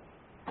Christ.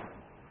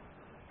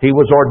 He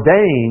was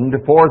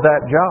ordained for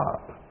that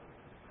job.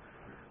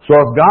 So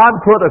if God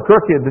put a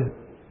crooked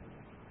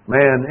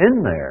man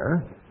in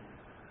there,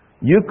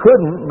 you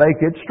couldn't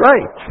make it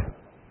straight,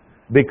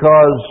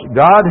 because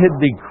God had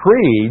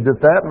decreed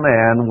that that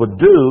man would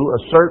do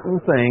a certain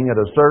thing at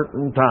a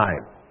certain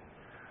time.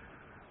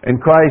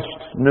 And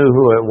Christ knew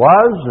who it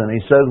was, and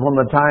He says when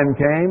the time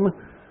came,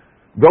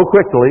 go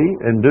quickly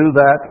and do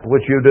that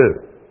which you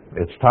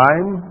do. It's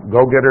time,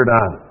 go get her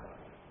done.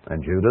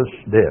 And Judas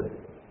did.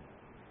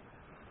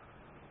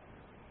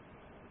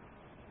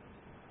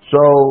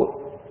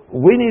 So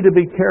we need to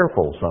be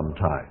careful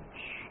sometimes,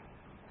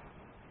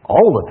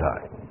 all the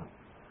time,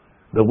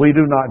 that we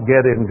do not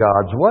get in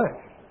God's way.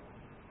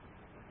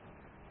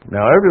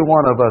 Now, every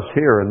one of us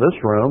here in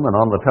this room and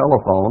on the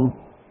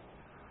telephone,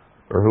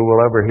 or who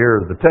will ever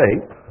hear the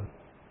tape,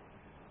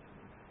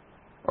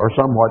 are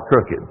somewhat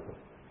crooked.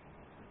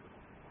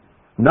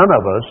 None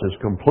of us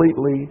is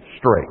completely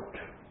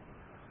straight.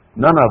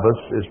 None of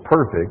us is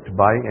perfect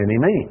by any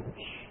means.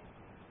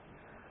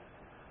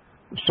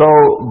 So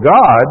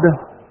God,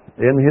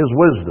 in His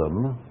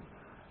wisdom,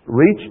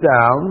 reached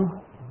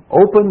down,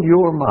 opened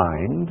your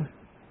mind,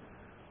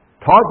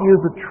 taught you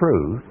the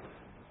truth,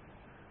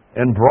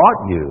 and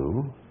brought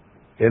you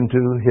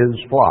into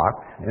His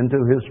flock, into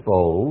His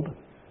fold,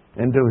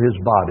 into His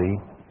body,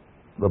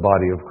 the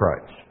body of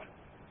Christ.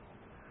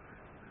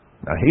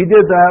 Now, He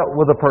did that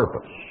with a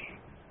purpose.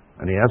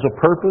 And He has a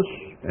purpose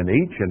in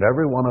each and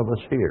every one of us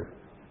here.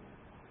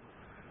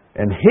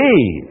 And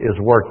He is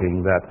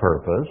working that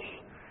purpose.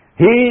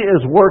 He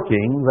is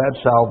working that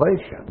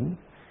salvation.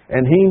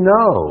 And He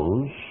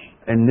knows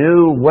and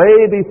knew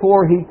way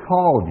before He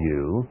called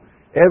you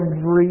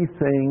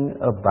everything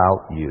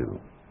about you.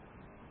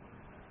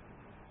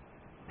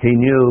 He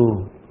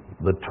knew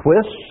the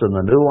twists and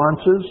the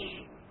nuances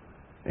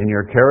in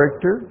your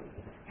character.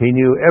 He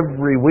knew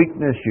every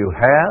weakness you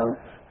have.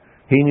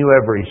 He knew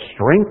every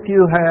strength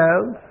you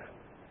have.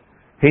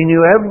 He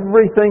knew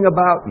everything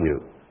about you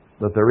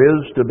that there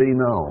is to be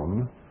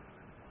known.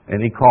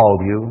 And He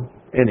called you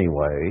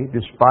anyway,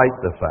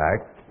 despite the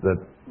fact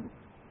that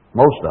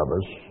most of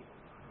us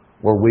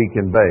were weak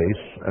and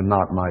base and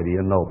not mighty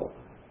and noble.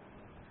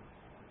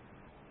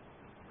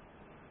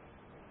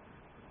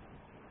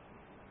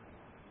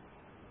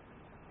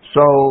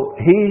 So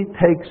He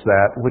takes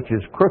that which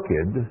is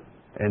crooked,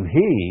 and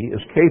He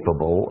is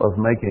capable of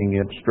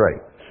making it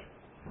straight.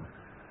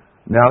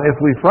 Now, if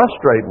we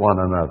frustrate one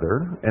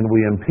another, and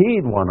we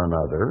impede one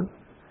another,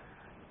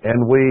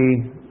 and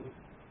we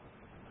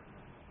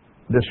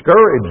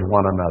discourage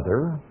one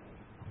another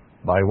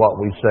by what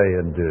we say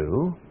and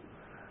do,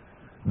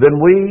 then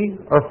we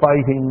are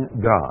fighting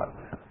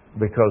God.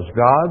 Because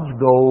God's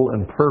goal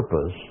and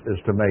purpose is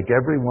to make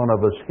every one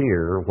of us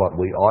here what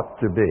we ought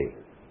to be.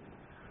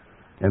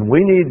 And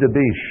we need to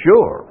be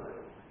sure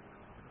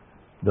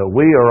that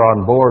we are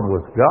on board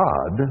with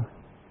God,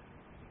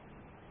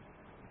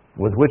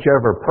 with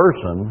whichever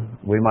person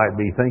we might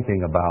be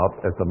thinking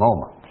about at the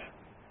moment.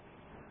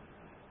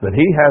 That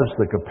He has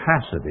the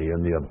capacity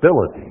and the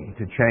ability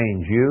to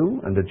change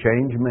you and to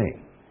change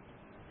me.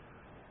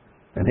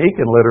 And He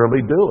can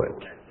literally do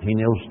it. He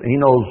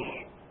knows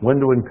when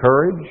to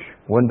encourage,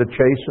 when to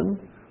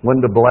chasten,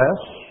 when to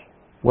bless,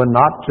 when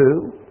not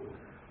to.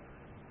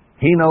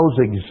 He knows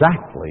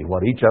exactly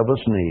what each of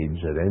us needs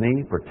at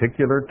any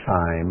particular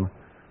time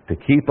to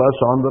keep us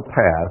on the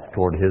path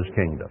toward His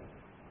kingdom.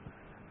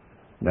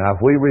 Now,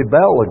 if we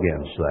rebel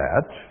against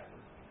that,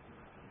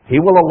 He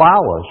will allow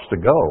us to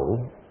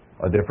go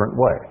a different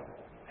way.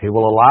 He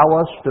will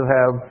allow us to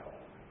have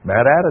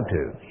bad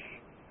attitudes.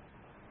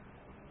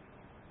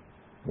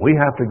 We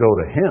have to go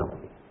to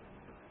Him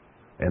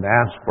and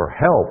ask for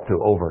help to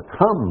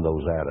overcome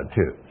those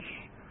attitudes,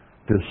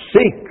 to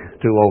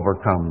seek to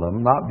overcome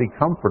them, not be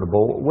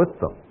comfortable with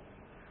them.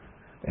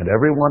 And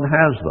everyone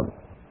has them.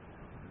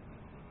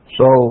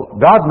 So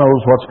God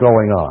knows what's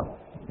going on.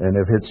 And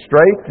if it's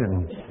straight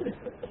and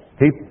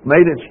He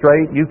made it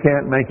straight, you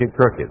can't make it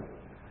crooked.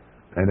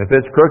 And if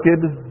it's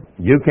crooked,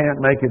 you can't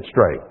make it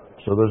straight.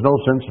 So there's no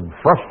sense in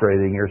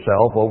frustrating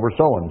yourself over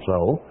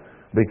so-and-so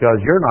because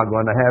you're not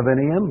going to have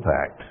any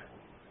impact.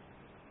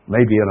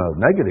 Maybe in a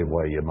negative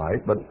way you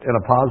might, but in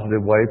a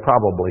positive way,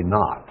 probably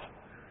not,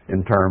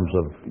 in terms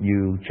of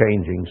you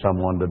changing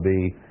someone to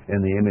be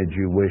in the image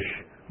you wish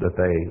that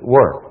they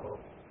were.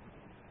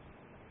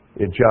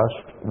 It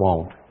just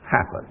won't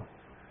happen.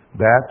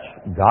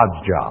 That's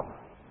God's job.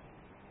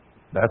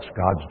 That's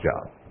God's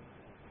job.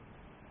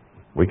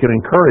 We can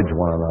encourage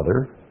one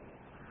another,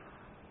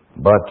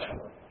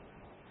 but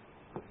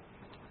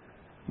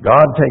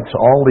God takes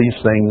all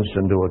these things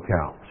into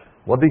account.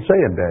 What did He say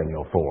in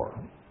Daniel 4?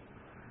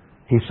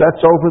 He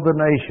sets over the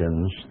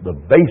nations the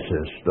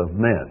basest of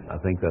men. I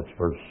think that's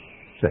verse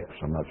 6,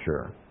 I'm not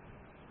sure.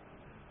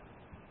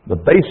 The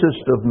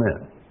basest of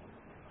men.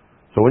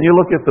 So when you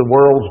look at the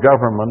world's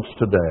governments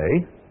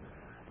today,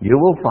 you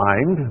will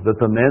find that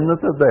the men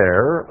that are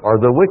there are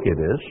the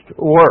wickedest,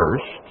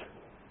 worst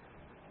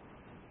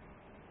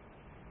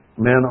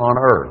men on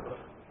earth,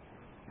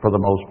 for the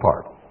most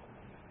part.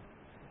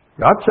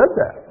 God said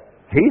that.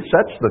 He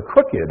sets the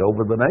crooked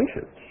over the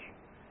nations.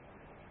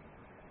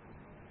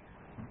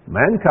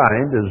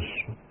 Mankind is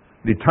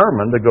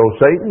determined to go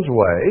Satan's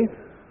way,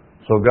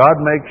 so God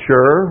makes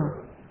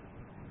sure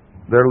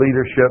their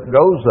leadership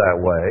goes that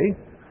way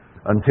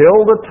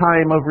until the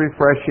time of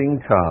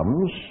refreshing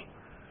comes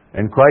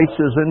and Christ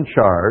is in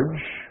charge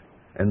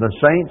and the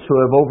saints who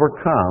have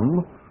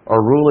overcome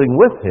are ruling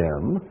with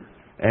Him,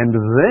 and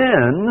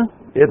then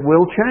it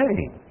will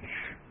change.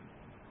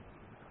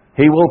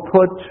 He will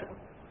put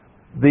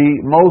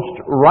the most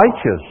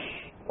righteous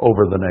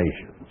over the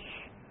nations.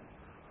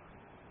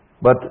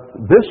 But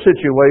this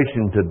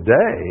situation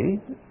today,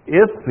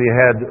 if He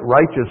had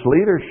righteous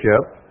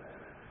leadership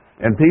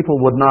and people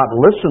would not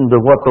listen to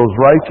what those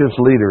righteous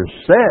leaders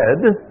said,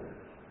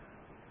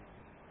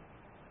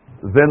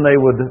 then they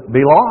would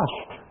be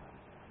lost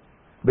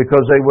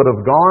because they would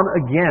have gone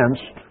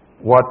against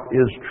what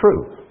is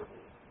truth.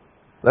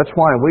 That's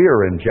why we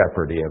are in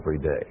jeopardy every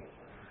day,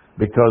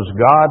 because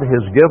God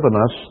has given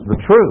us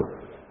the truth.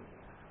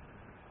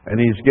 And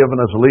He's given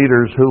us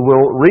leaders who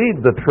will read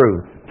the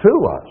truth to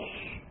us.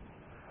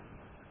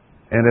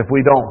 And if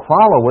we don't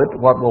follow it,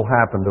 what will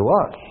happen to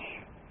us?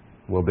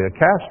 We'll be a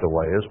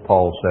castaway, as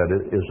Paul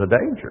said, is a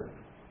danger.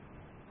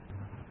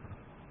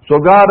 So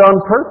God on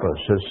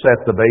purpose has set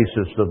the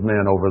basest of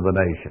men over the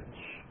nations.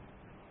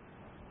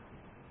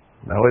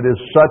 Now it is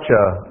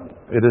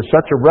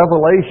such a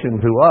revelation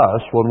to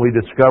us when we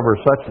discover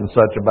such and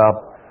such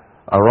about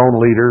our own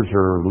leaders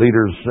or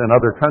leaders in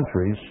other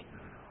countries.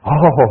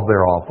 Oh,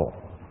 they're awful.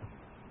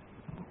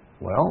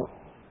 Well,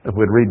 if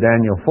we'd read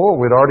Daniel 4,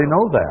 we'd already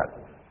know that.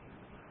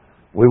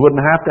 We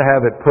wouldn't have to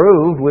have it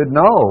proved. We'd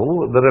know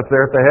that if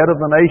they're at the head of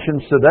the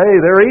nations today,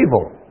 they're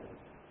evil.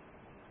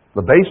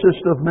 The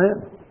basest of men.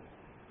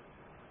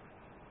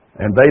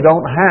 And they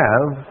don't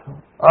have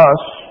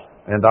us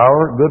and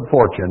our good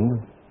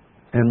fortune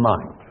in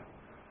mind.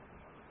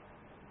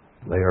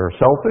 They are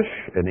selfish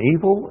and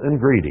evil and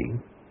greedy,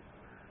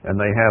 and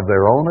they have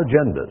their own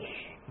agendas.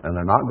 And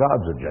they're not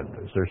God's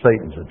agendas. They're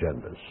Satan's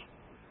agendas.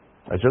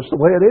 That's just the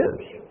way it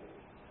is.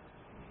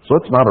 So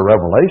it's not a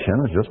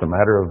revelation. It's just a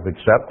matter of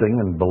accepting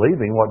and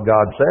believing what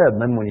God said.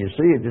 And then when you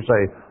see it, you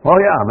say, oh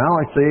yeah, now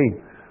I see.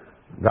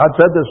 God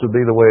said this would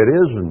be the way it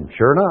is, and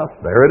sure enough,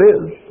 there it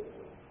is.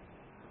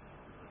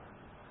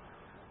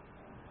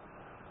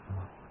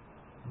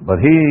 But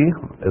He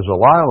is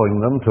allowing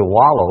them to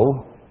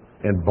wallow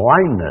in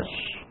blindness.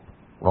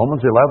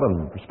 Romans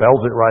 11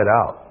 spells it right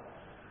out.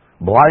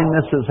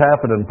 Blindness has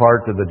happened in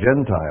part to the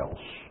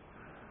Gentiles.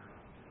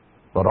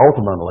 But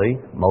ultimately,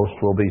 most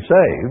will be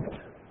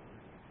saved.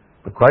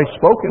 But Christ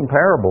spoke in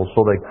parables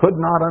so they could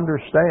not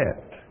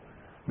understand.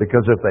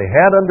 Because if they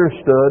had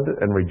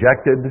understood and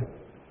rejected,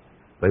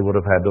 they would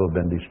have had to have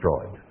been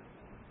destroyed.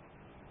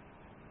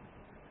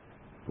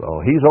 So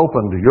He's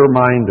opened your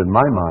mind and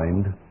my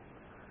mind,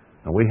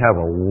 and we have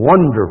a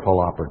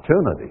wonderful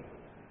opportunity.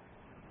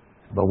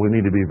 But we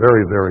need to be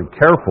very, very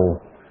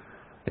careful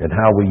in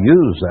how we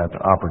use that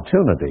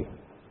opportunity.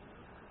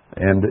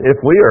 And if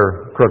we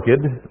are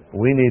crooked,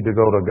 we need to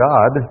go to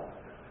God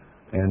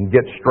and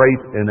get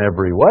straight in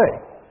every way.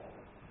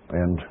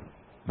 And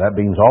that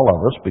means all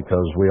of us,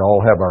 because we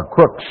all have our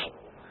crooks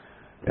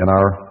in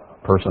our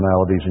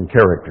personalities and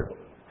character.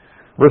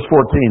 Verse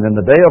 14, in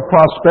the day of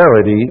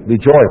prosperity be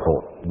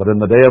joyful, but in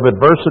the day of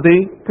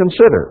adversity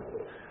consider.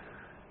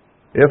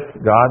 If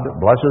God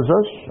blesses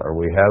us, or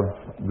we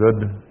have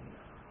good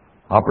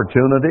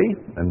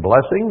opportunity and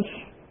blessings,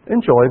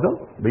 Enjoy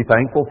them. Be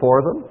thankful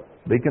for them.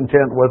 Be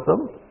content with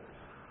them.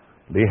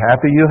 Be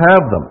happy you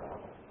have them.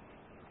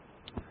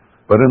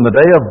 But in the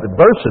day of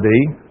adversity,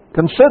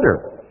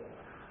 consider.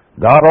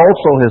 God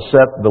also has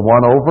set the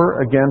one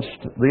over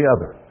against the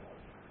other.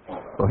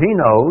 So He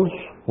knows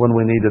when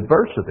we need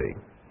adversity.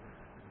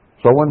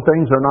 So when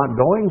things are not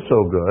going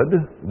so good,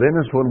 then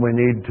is when we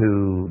need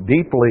to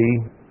deeply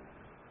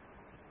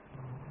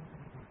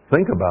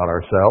think about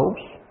ourselves,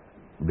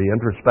 be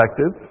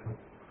introspective.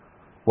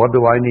 What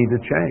do I need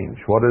to change?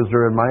 What is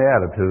there in my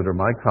attitude or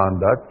my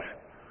conduct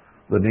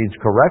that needs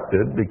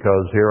corrected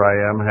because here I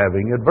am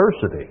having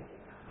adversity?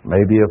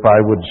 Maybe if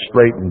I would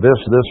straighten this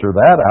or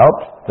that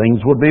out,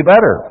 things would be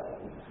better.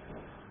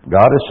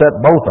 God has set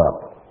both up,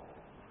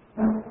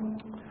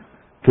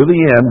 to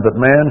the end that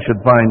man should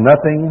find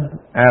nothing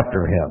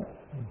after him.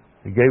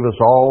 He gave us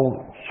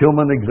all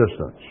human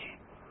existence.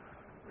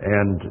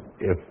 And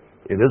if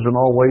it isn't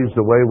always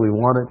the way we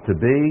want it to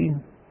be,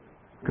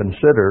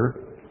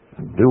 consider,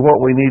 do what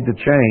we need to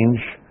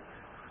change,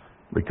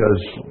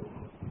 because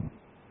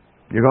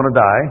you're going to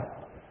die,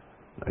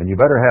 and you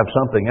better have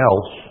something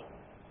else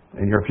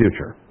in your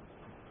future.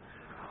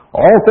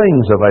 All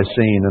things have I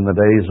seen in the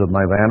days of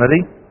my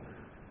vanity.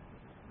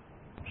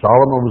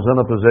 Solomon was in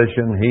a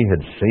position he had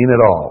seen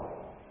it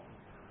all.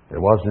 There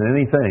wasn't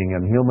anything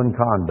in human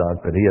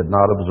conduct that he had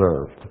not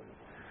observed.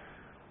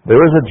 There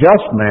is a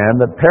just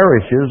man that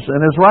perishes in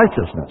his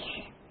righteousness,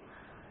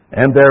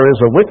 and there is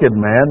a wicked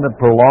man that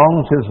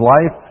prolongs his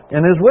life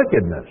in his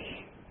wickedness.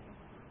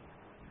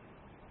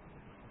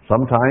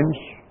 Sometimes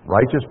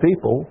righteous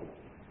people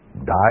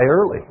die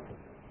early.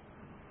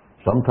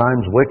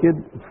 Sometimes wicked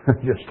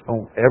just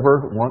don't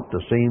ever want to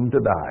seem to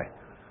die.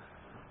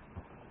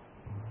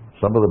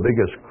 Some of the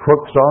biggest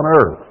crooks on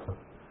earth,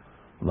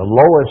 the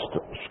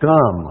lowest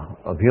scum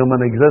of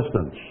human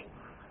existence,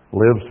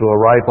 lives to a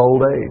ripe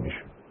old age.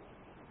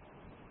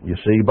 You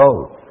see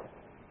both.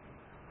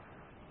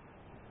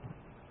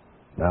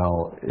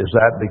 Now, is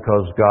that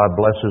because God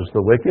blesses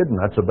the wicked and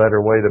that's a better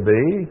way to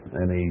be,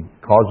 and He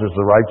causes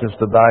the righteous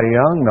to die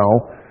young?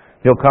 No.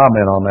 He'll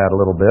comment on that a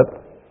little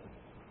bit.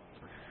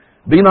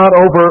 Be not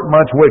over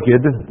much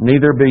wicked,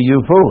 neither be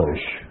you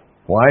foolish.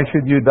 Why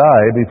should you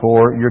die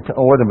before your time?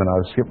 Oh, wait a minute,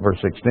 I'll skip verse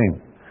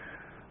 16.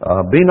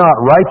 Be not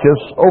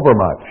righteous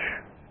overmuch,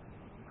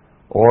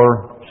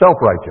 or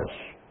self-righteous,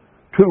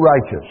 too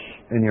righteous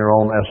in your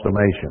own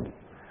estimation,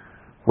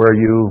 where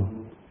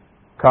you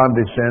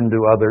condescend to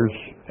others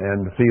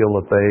and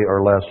feel that they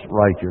are less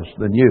righteous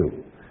than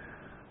you.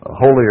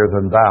 Holier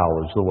than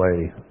thou is the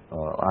way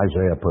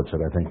Isaiah puts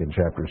it, I think, in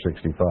chapter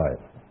 65,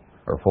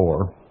 or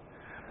 4.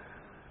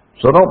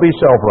 So don't be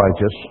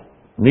self-righteous,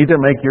 neither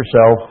make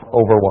yourself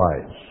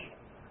overwise.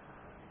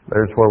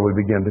 There's where we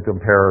begin to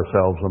compare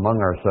ourselves among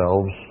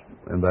ourselves,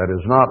 and that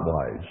is not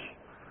wise.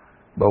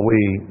 But we,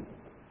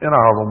 in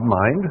our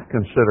mind,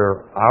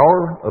 consider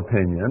our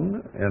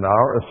opinion and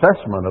our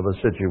assessment of a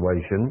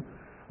situation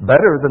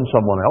better than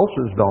someone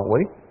else's, don't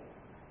we?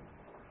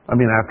 I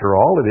mean, after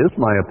all, it is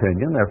my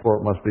opinion, therefore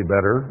it must be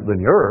better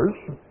than yours.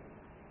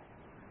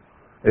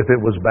 If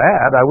it was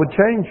bad, I would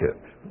change it.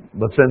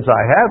 But since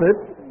I have it,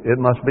 it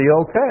must be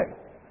okay,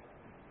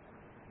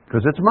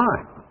 because it's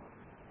mine.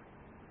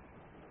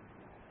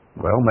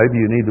 Well, maybe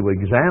you need to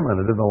examine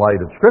it in the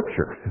light of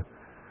Scripture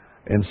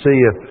and see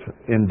if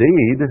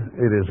indeed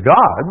it is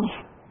God's,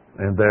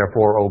 and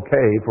therefore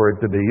okay for it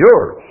to be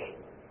yours.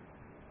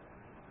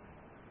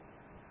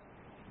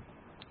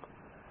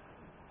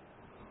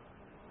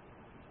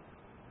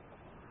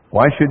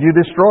 Why should you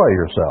destroy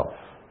yourself?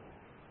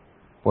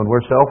 When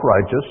we're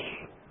self-righteous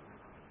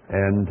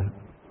and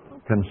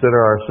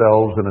consider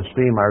ourselves and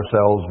esteem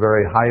ourselves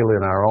very highly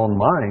in our own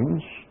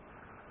minds,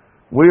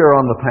 we are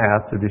on the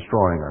path to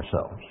destroying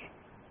ourselves,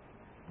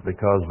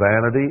 because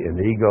vanity and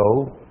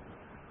ego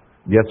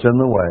gets in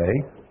the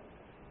way,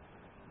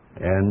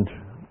 and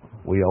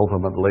we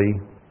ultimately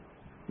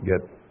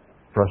get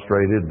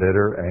frustrated,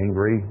 bitter,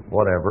 angry,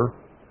 whatever,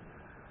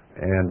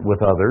 and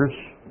with others,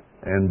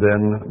 and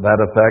then that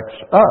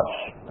affects us,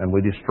 and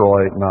we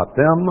destroy not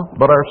them,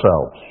 but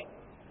ourselves.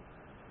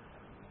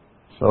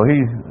 So he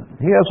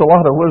has a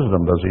lot of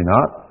wisdom, does he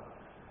not?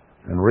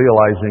 And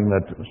realizing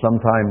that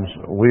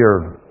sometimes we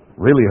are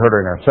really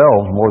hurting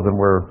ourselves more than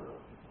we're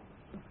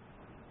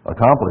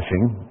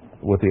accomplishing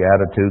with the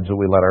attitudes that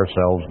we let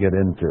ourselves get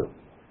into.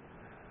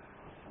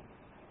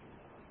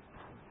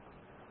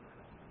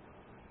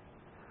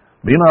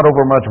 Be not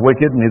overmuch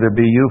wicked, neither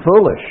be you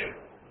foolish.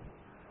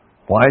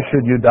 Why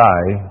should you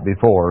die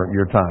before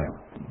your time?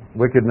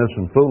 Wickedness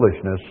and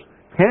foolishness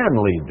can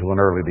lead to an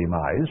early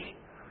demise,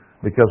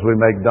 because we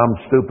make dumb,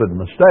 stupid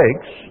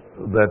mistakes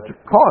that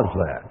cause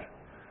that.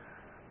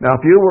 Now,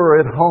 if you were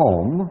at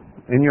home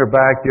in your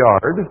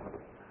backyard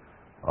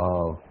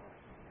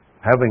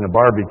having a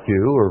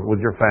barbecue or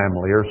with your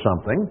family or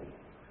something,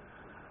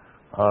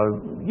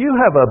 you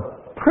have a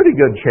pretty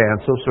good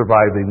chance of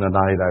surviving the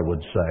night, I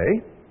would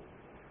say.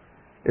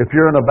 If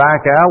you're in a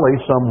back alley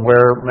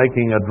somewhere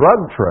making a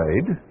drug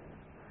trade,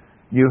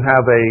 you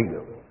have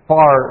a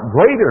far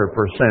greater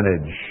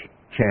percentage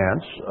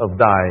chance of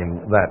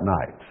dying that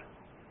night.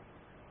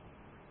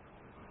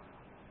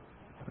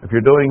 If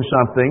you're doing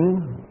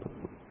something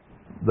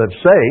that's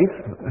safe,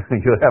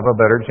 you have a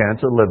better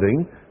chance of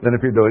living than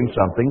if you're doing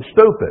something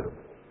stupid.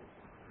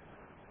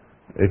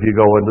 If you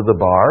go into the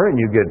bar and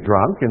you get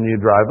drunk and you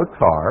drive a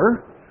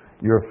car,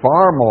 you're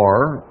far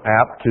more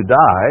apt to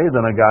die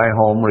than a guy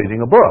home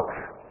reading a book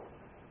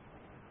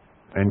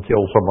and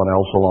kill someone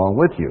else along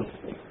with you.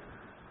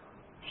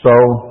 So,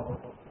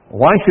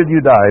 why should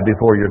you die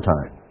before your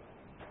time?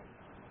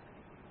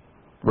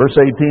 Verse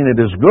 18,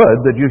 it is good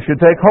that you should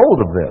take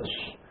hold of this.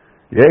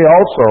 Yea,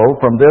 also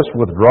from this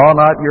withdraw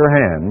not your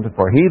hand,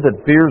 for he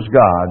that fears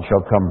God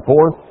shall come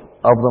forth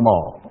of them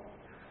all.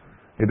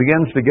 He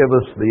begins to give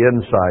us the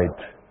insight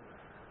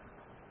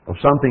of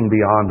something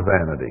beyond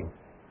vanity,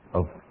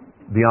 of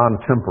beyond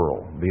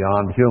temporal,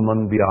 beyond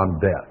human,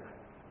 beyond death.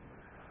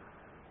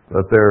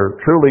 That there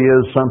truly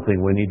is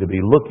something we need to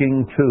be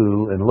looking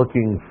to and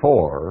looking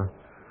for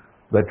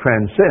that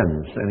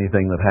transcends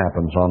anything that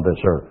happens on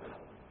this earth.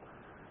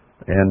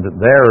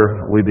 And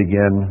there we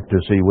begin to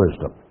see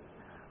wisdom.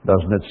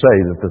 Doesn't it say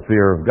that the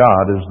fear of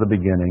God is the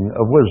beginning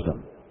of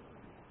wisdom?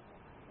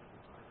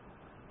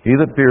 He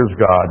that fears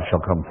God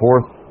shall come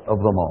forth of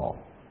them all.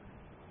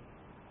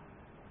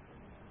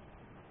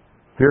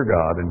 Fear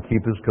God and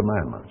keep His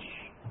commandments.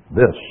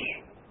 This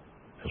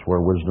is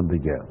where wisdom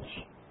begins.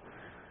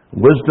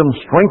 Wisdom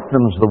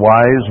strengthens the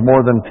wise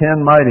more than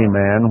 10 mighty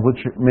men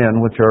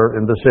which are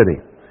in the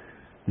city.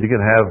 You can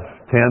have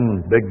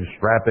 10 big,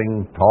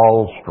 strapping,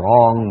 tall,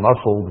 strong,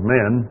 muscled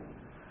men,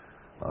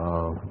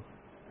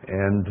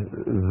 and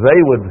they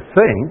would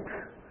think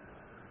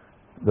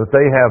that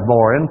they have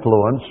more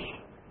influence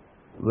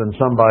than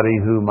somebody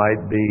who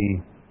might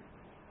be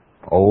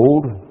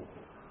old,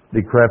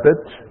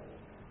 decrepit,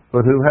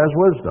 but who has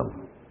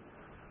wisdom.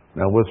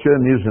 Now, we'll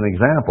use an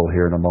example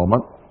here in a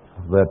moment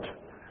that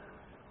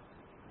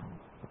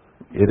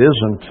it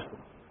isn't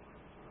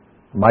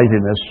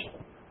mightiness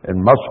and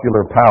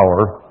muscular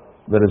power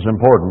that is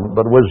important,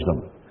 but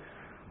wisdom.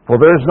 For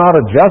there is not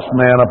a just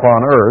man upon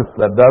earth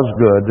that does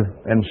good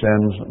and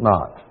sins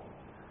not.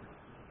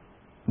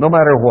 No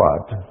matter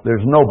what,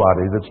 there's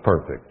nobody that's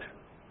perfect.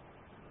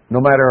 No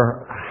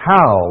matter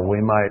how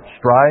we might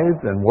strive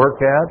and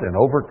work at and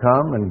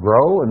overcome and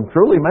grow and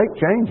truly make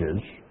changes,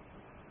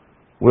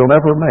 we'll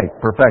never make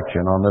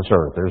perfection on this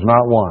earth. There's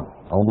not one.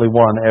 Only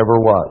one ever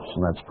was,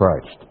 and that's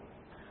Christ.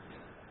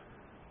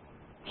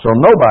 So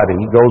nobody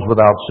goes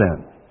without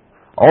sin.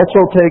 Also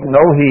take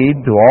no heed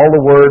to all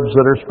the words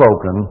that are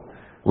spoken,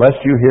 lest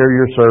you hear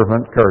your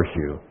servant curse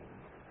you.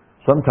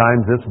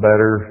 Sometimes it's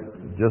better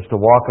just to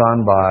walk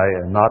on by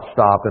and not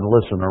stop and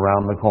listen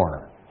around the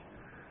corner.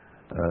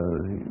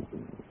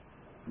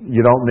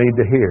 You don't need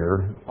to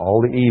hear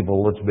all the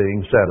evil that's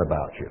being said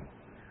about you.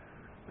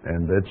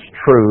 And it's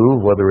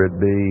true, whether it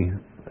be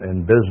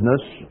in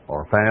business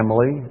or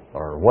family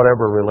or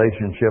whatever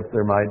relationship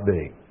there might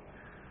be.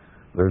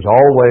 There's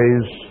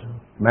always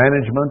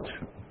management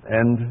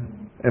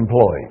and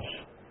employees.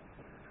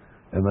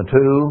 And the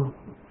two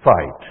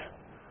fight.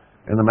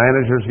 And the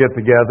managers get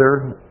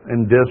together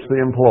and diss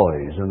the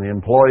employees. And the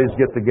employees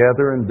get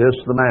together and diss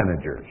the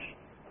managers.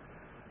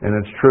 And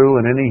it's true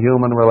in any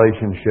human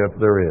relationship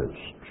there is.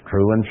 It's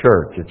true in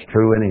church. It's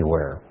true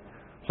anywhere.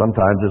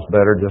 Sometimes it's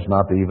better just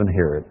not to even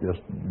hear it.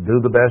 Just do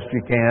the best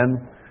you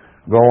can.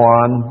 Go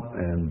on.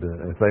 And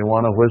if they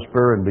want to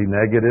whisper and be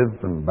negative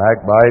and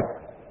backbite,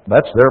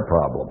 that's their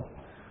problem.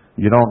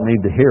 You don't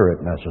need to hear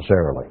it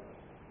necessarily.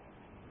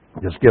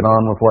 Just get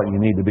on with what you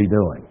need to be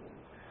doing.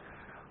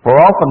 For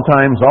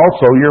oftentimes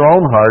also your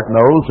own heart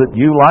knows that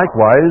you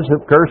likewise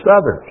have cursed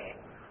others.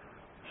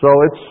 So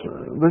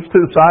there's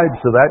two sides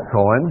to that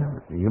coin.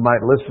 You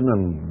might listen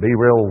and be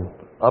real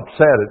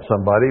upset at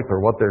somebody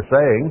for what they're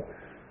saying,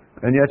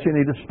 and yet you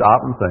need to stop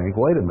and think,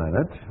 wait a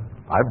minute,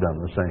 I've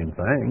done the same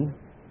thing.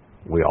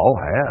 We all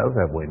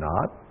have we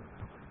not?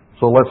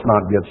 So let's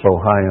not get so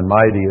high and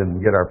mighty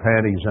and get our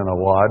panties in a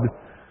wad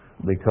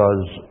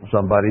because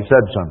somebody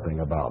said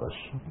something about us.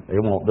 It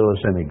won't do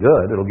us any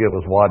good. It'll give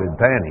us wadded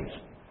panties.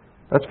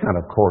 That's kind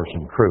of coarse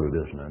and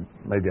crude, isn't it?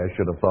 Maybe I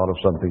should have thought of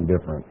something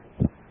different.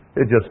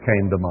 It just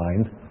came to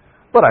mind,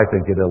 but I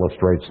think it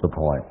illustrates the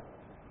point.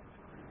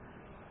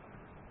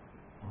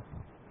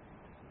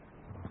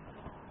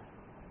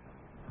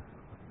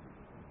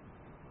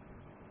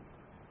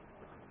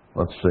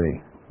 Let's see.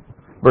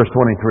 Verse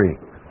 23.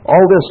 All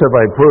this have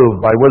I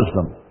proved by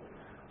wisdom.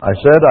 I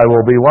said I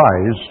will be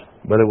wise,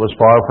 but it was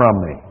far from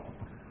me.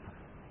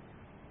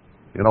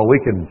 You know, we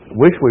can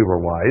wish we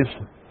were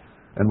wise,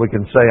 and we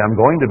can say, I'm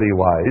going to be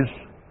wise,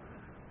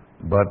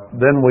 but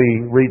then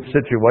we reach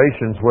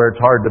situations where it's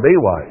hard to be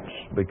wise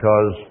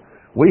because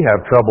we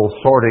have trouble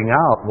sorting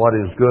out what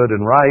is good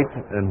and right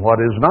and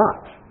what is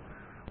not,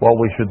 what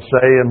we should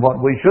say and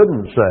what we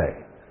shouldn't say,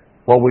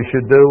 what we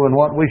should do and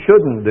what we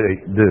shouldn't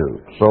do.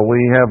 So we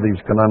have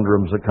these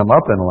conundrums that come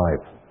up in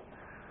life.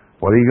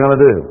 What are you going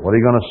to do? What are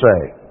you going to say?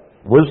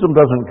 Wisdom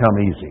doesn't come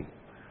easy.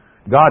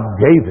 God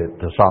gave it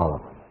to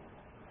Solomon.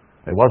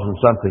 It wasn't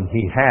something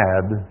he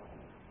had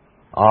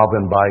of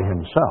and by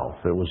himself.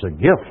 It was a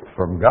gift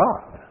from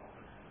God.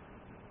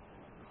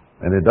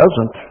 And it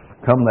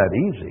doesn't come that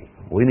easy.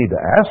 We need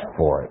to ask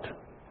for it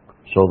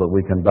so that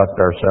we conduct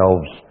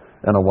ourselves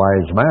in a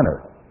wise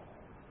manner.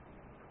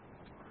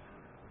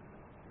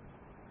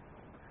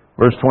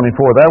 Verse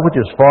 24, that which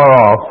is far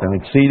off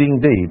and exceeding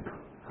deep,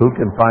 who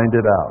can find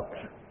it out?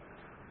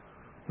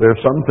 There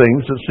are some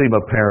things that seem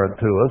apparent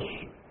to us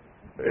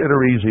and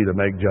are easy to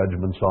make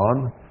judgments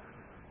on,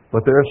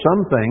 but there are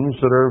some things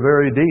that are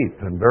very deep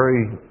and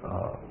very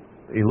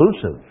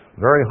elusive,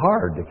 very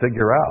hard to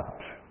figure out.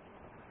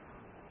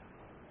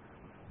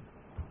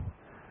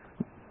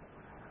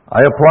 I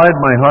applied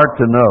my heart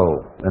to know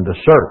and to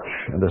search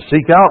and to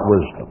seek out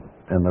wisdom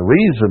and the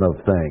reason of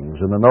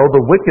things and to know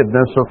the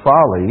wickedness of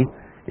folly,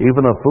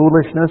 even of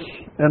foolishness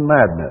and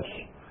madness.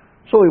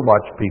 So he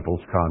watched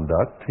people's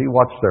conduct. He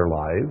watched their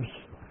lives,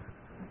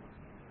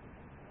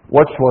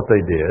 watched what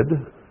they did,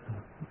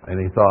 and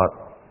he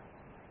thought,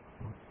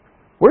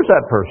 where's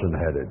that person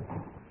headed?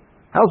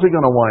 How's he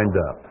going to wind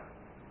up?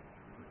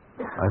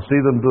 I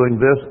see them doing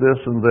this,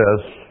 this, and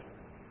this.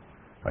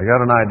 I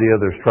got an idea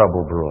there's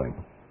trouble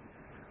brewing.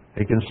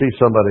 He can see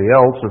somebody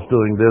else that's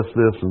doing this,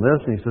 this, and this,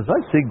 and he says,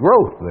 I see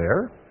growth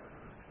there.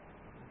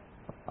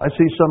 I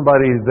see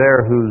somebody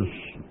there who's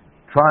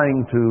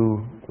trying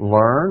to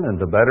learn and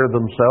to better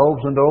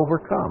themselves and to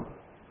overcome.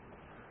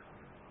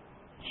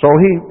 So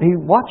he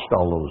watched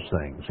all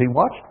those things. He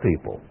watched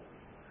people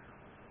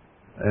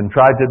and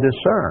tried to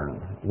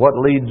discern what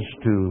leads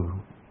to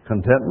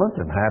contentment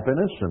and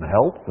happiness and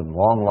health and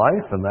long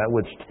life, and that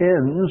which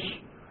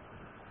tends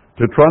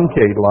to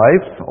truncate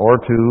life or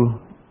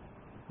to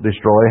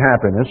destroy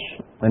happiness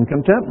and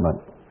contentment.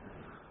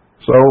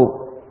 So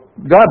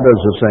God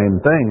does the same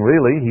thing,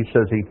 really. He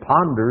says He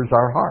ponders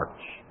our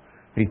hearts.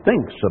 He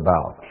thinks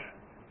about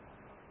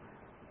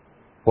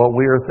what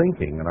we are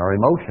thinking and our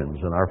emotions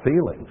and our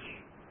feelings.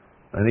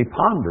 And He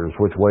ponders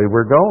which way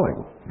we're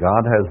going.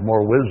 God has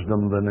more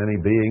wisdom than any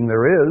being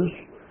there is,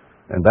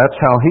 and that's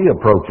how He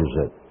approaches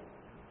it.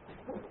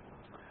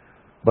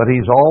 But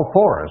He's all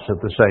for us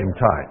at the same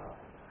time.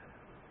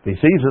 If He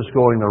sees us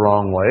going the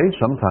wrong way,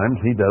 sometimes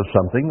He does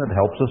something that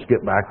helps us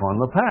get back on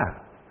the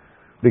path,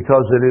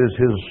 because it is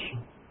His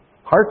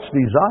heart's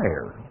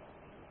desire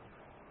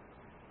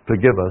to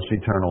give us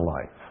eternal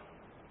life.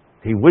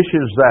 He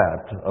wishes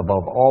that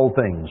above all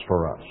things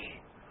for us.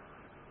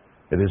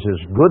 It is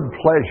His good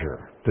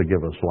pleasure to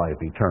give us life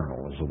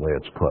eternal, is the way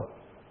it's put.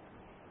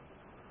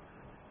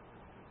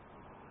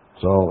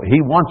 So He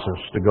wants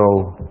us to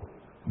go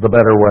the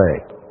better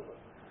way.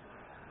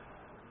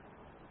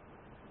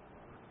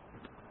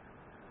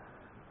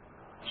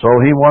 So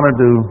He wanted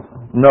to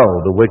know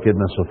the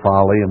wickedness of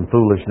folly and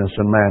foolishness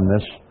and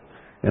madness.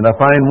 And I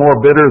find more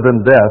bitter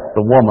than death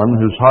the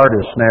woman whose heart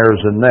is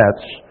snares and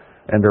nets,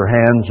 and her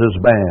hands as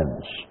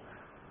bands.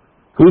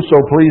 Whoso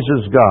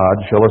pleases God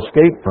shall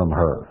escape from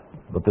her,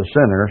 but the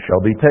sinner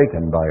shall be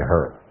taken by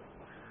her.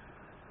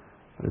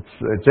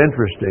 It's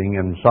interesting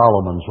in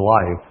Solomon's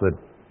life that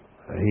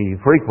he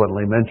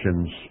frequently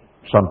mentions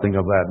something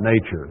of that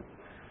nature.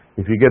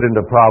 If you get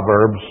into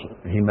Proverbs,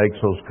 he makes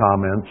those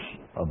comments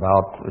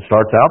about,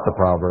 starts out the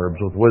Proverbs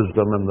with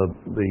wisdom and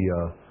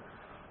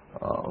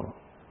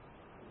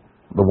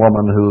the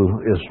woman who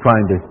is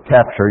trying to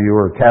capture you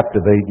or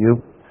captivate you.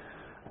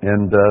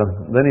 And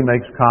then he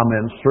makes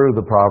comments through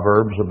the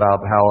Proverbs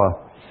about how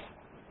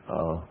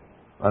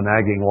a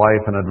nagging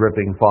wife and a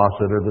dripping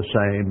faucet are the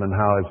same, and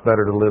how it's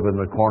better to live in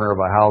the corner of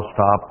a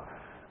housetop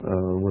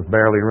with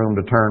barely room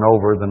to turn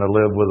over than to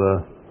live with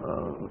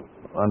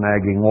a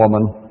nagging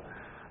woman,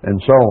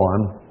 and so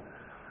on.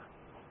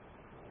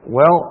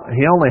 Well,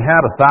 he only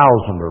had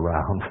 1,000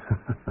 around.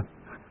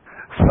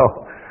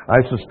 So I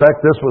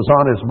suspect this was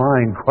on his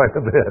mind quite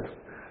a bit.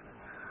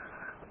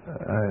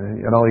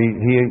 He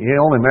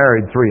only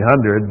married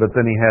 300, but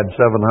then he had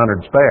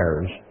 700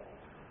 spares,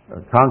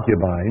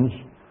 concubines,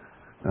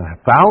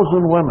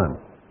 1,000 women.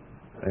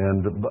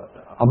 And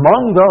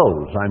among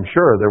those, I'm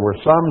sure, there were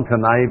some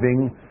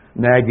conniving,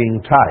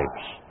 nagging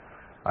types.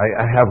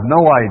 I have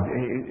no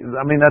idea.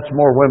 I mean, that's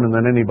more women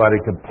than anybody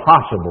could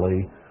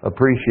possibly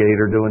appreciate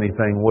or do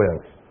anything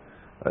with.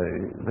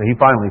 He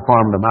finally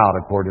farmed them out,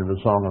 according to the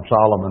Song of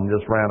Solomon,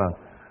 just ran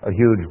a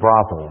huge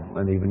brothel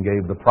and even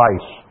gave the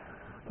price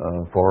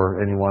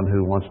for anyone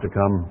who wants to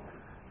come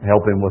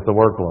help him with the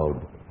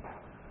workload.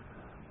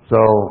 So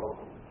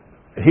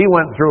he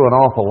went through an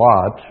awful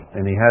lot,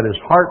 and he had his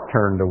heart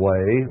turned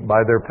away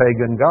by their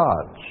pagan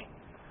gods.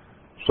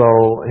 So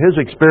his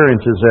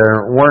experiences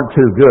there weren't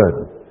too good.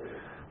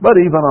 But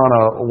even on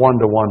a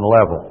one-to-one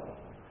level,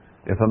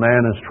 if a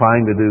man is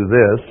trying to do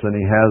this and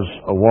he has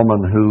a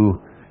woman who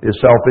is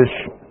selfish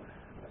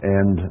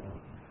and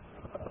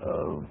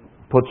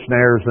puts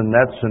snares and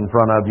nets in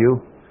front of you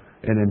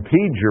and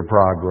impedes your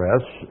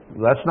progress,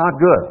 that's not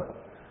good.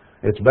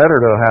 It's better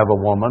to have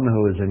a woman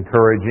who is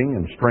encouraging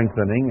and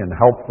strengthening and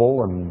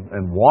helpful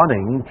and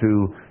wanting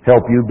to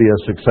help you be a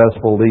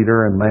successful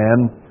leader and man.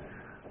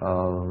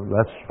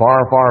 That's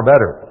far, far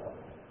better.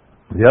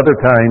 The other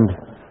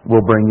kind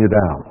will bring you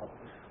down.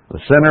 The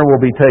sinner will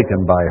be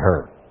taken by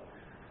her.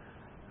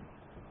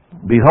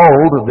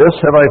 Behold, this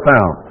have I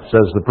found,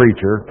 says the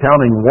preacher,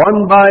 counting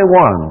one by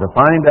one to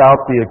find out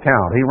the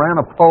account. He ran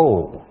a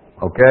poll,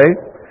 okay?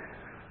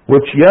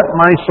 Which yet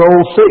my soul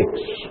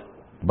seeks,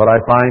 but I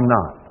find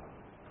not.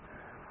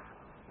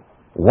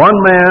 One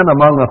man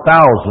among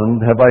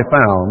 1,000 have I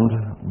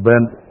found,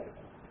 but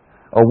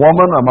a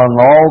woman among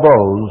all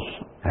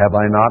those have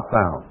I not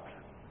found.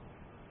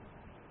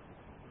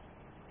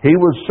 He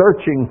was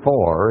searching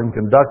for and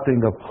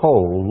conducting a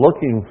poll,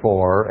 looking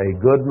for a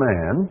good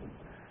man,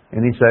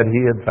 and he said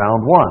he had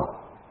found one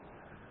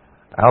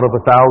out of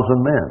 1,000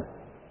 men.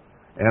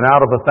 And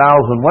out of 1,000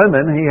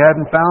 women, he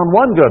hadn't found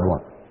one good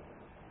one.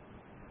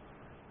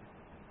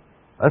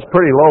 That's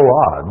pretty low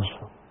odds.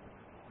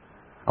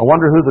 I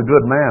wonder who the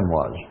good man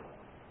was.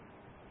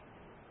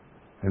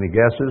 Any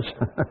guesses?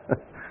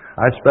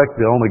 I expect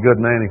the only good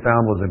man he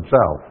found was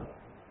himself.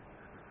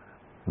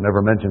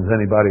 Never mentions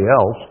anybody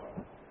else.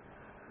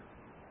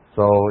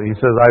 So he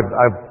says,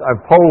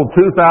 I've polled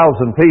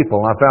 2,000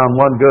 people, and I found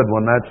one good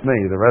one, that's me.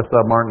 The rest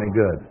of them aren't any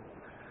good.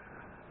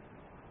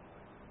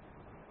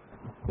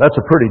 That's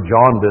a pretty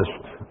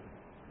jaundiced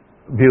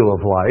view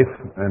of life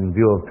and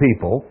view of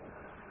people.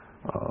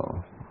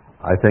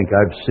 I think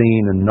I've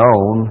seen and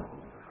known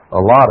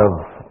a lot of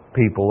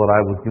people that I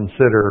would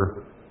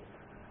consider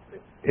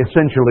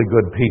essentially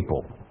good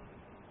people.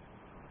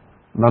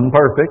 None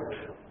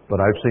perfect, but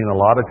I've seen a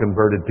lot of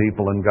converted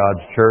people in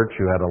God's church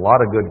who had a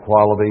lot of good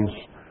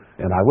qualities,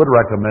 and I would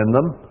recommend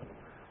them.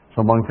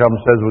 Someone comes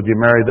and says, would you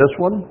marry this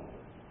one?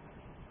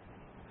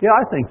 Yeah,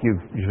 I think you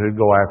should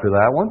go after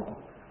that one.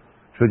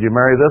 Should you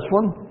marry this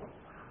one?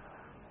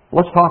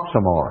 Let's talk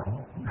some more.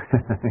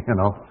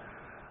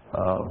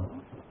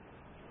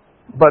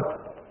 But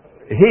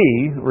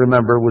he,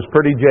 remember, was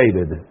pretty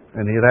jaded,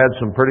 and he had had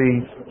some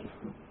pretty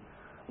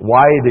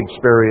wide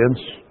experience,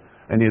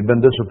 and he had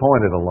been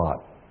disappointed a lot.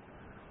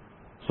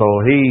 So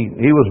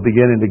he was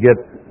beginning to get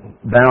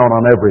down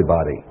on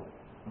everybody.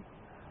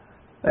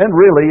 And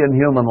really, in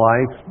human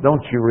life,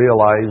 don't you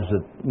realize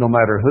that no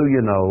matter who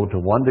you know, to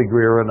one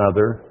degree or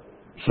another,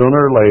 sooner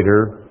or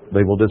later,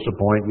 they will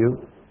disappoint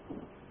you?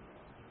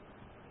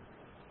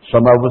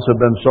 Some of us have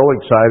been so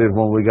excited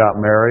when we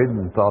got married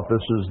and thought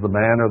this is the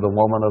man or the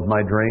woman of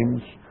my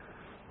dreams.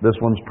 This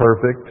one's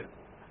perfect.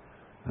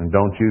 And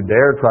don't you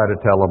dare try to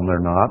tell them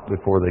they're not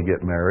before they get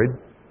married.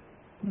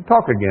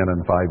 Talk again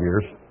in 5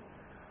 years.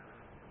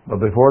 But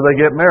before they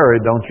get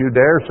married, don't you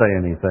dare say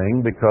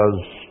anything,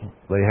 because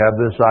they have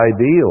this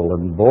ideal,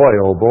 and boy,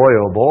 oh boy,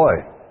 oh boy,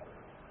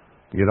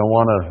 you don't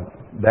want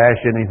to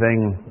dash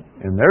anything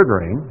in their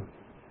dream.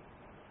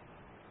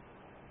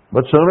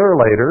 But sooner or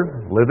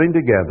later, living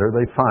together,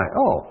 they find,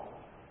 oh,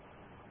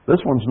 this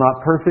one's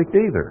not perfect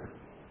either.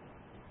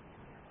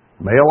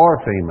 Male or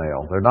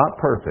female, they're not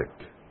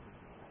perfect.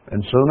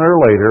 And sooner or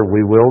later,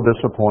 we will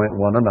disappoint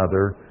one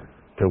another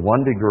to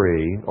one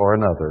degree or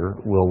another,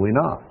 will we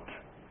not?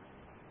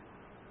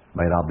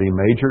 May not be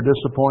major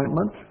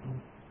disappointment,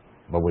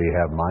 but we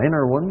have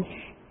minor ones,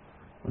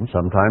 and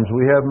sometimes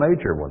we have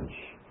major ones.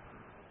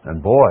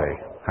 And boy,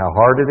 how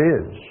hard it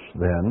is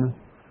then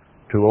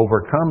to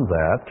overcome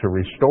that, to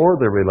restore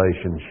the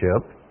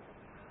relationship,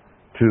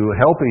 to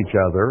help each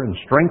other and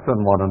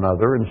strengthen one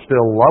another and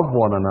still love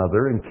one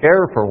another and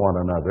care for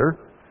one another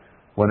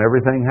when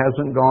everything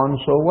hasn't gone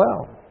so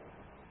well.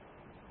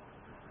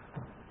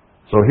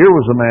 So here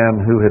was a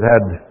man who had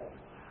had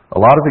a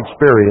lot of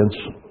experience,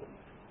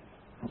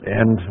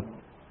 and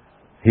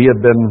he had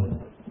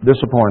been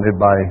disappointed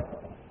by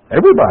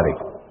everybody.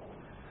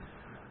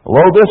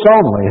 Lo, this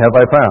only have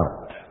I found,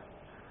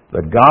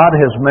 that God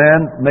has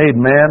made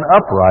man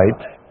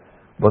upright,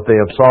 but they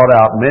have sought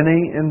out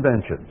many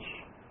inventions.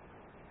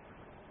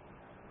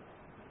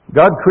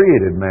 God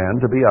created man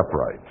to be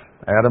upright.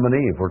 Adam and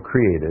Eve were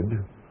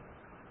created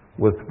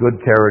with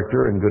good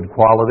character and good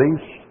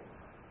qualities,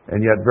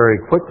 and yet very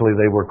quickly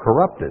they were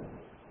corrupted.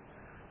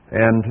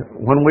 And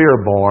when we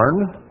are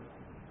born,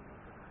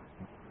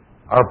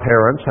 our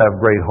parents have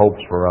great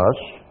hopes for us.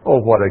 Oh,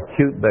 what a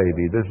cute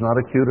baby. There's not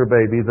a cuter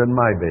baby than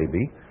my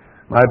baby.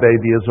 My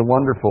baby is a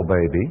wonderful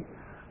baby,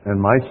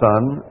 and my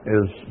son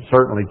is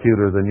certainly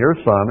cuter than your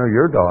son or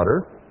your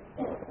daughter,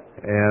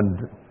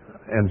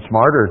 and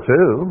smarter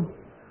too.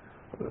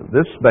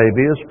 This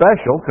baby is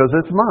special because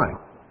it's mine.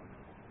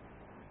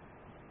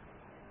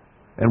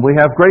 And we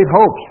have great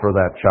hopes for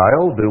that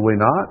child, do we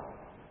not?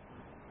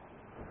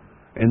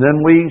 And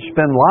then we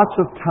spend lots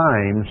of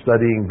time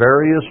studying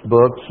various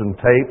books and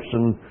tapes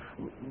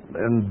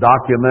and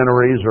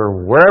documentaries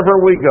or wherever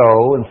we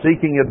go, and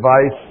seeking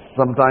advice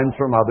sometimes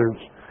from others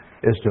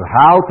as to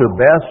how to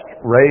best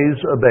raise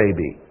a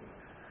baby.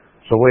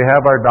 So we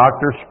have our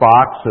Dr.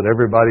 Spocks that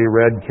everybody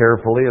read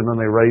carefully, and then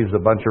they raised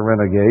a bunch of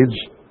renegades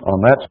on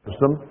that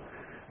system.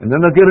 And then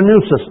they'll get a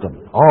new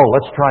system. Oh,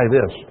 let's try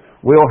this.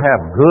 We'll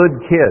have good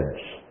kids.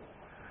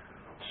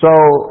 So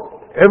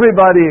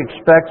everybody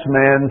expects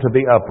man to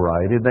be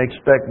upright, and they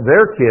expect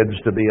their kids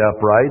to be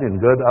upright and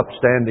good,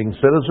 upstanding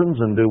citizens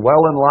and do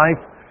well in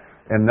life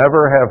and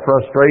never have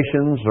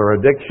frustrations or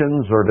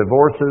addictions or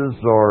divorces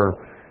or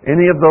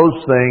any of those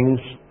things.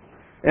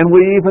 And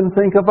we even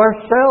think of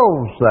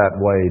ourselves that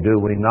way, do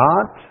we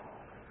not?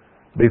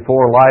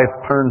 Before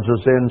life turns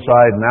us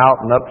inside and out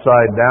and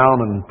upside down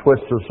and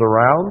twists us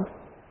around.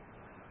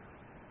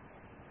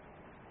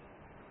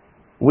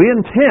 We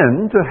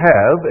intend to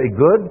have a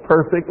good,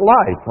 perfect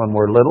life when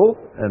we're little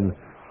and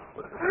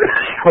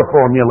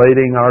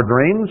formulating our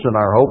dreams and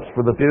our hopes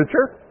for the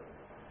future.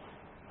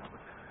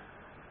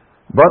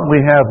 But we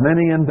have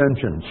many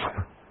inventions.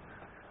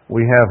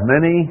 We have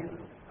many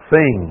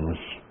things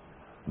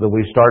that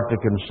we start to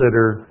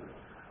consider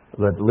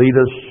that lead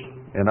us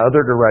in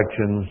other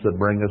directions that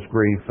bring us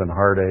grief and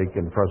heartache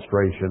and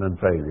frustration and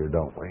failure,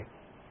 don't we?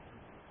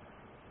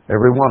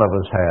 Every one of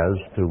us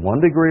has, to one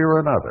degree or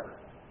another.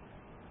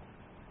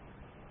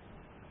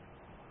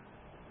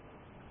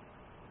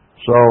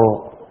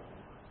 So,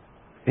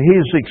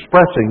 he's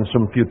expressing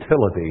some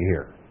futility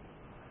here.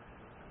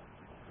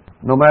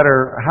 No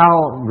matter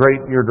how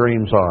great your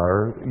dreams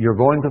are, you're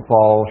going to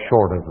fall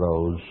short of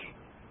those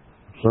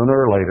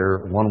sooner or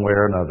later, one way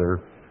or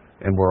another,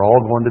 and we're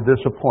all going to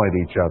disappoint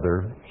each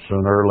other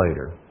sooner or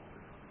later.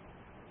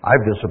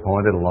 I've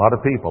disappointed a lot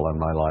of people in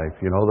my life,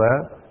 you know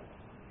that?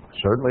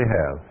 Certainly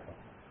have.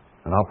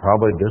 And I'll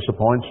probably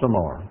disappoint some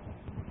more.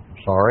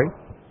 Sorry.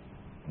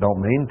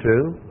 Don't mean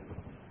to.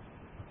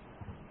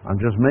 I'm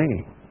just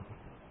me.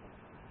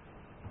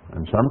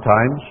 And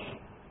sometimes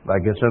that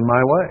gets in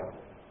my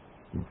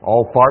way.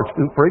 All far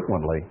too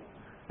frequently.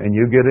 And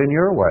you get in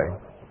your way.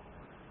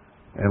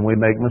 And we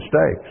make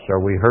mistakes,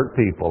 or we hurt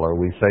people, or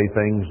we say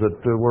things that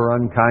were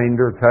unkind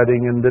or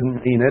cutting and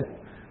didn't mean it.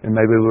 And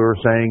maybe we were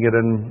saying it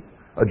in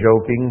a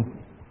joking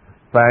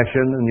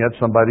fashion, and yet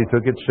somebody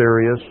took it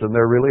serious and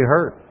they're really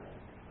hurt.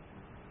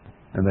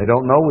 And they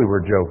don't know we were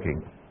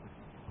joking.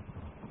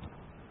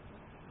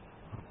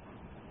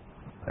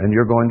 And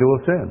you're going to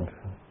offend.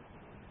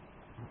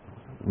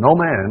 No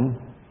man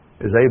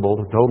is able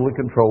to totally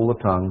control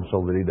the tongue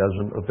so that he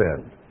doesn't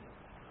offend.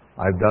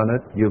 I've done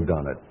it, you've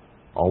done it.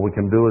 All we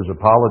can do is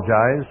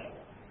apologize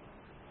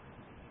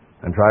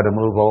and try to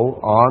move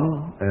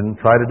on and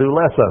try to do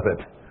less of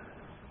it.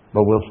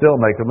 But we'll still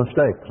make a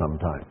mistake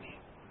sometimes.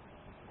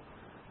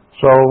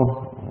 So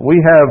we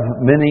have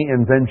many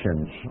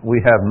inventions.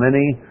 We have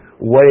many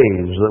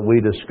ways that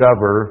we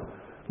discover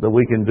that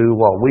we can do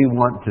what we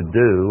want to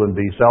do and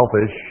be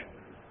selfish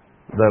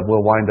that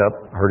will wind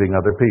up hurting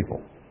other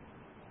people.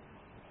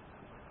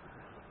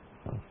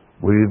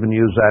 We even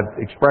use that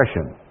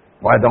expression.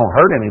 Why, don't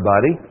hurt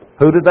anybody.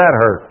 Who did that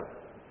hurt?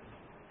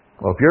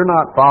 Well, if you're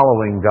not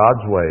following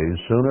God's ways,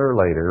 sooner or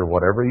later,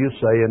 whatever you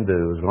say and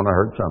do is going to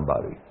hurt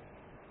somebody.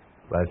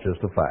 That's just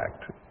a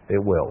fact.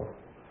 It will.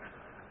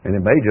 And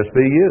it may just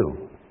be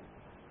you.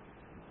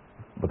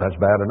 But that's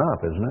bad enough,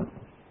 isn't it?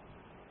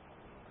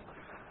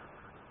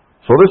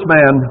 So this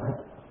man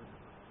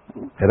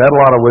had a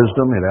lot of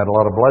wisdom, he had a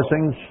lot of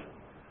blessings,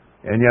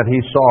 and yet he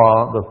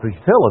saw the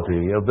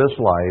futility of this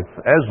life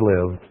as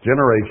lived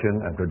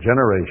generation after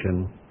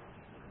generation,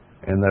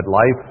 and that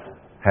life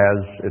has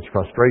its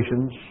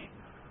frustrations,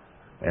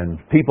 and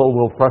people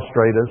will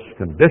frustrate us,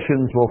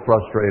 conditions will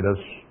frustrate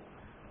us.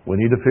 We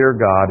need to fear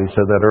God. He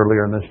said that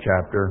earlier in this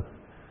chapter.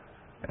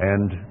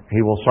 And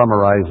he will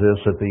summarize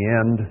this at the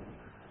end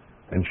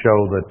and show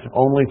that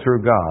only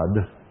through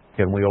God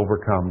can we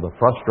overcome the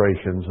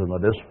frustrations and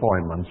the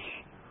disappointments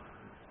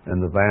and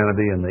the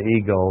vanity and the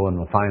ego and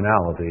the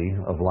finality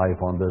of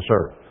life on this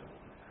earth.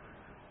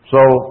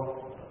 So,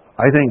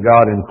 I think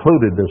God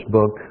included this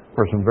book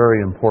for some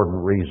very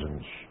important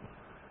reasons.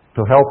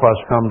 To help us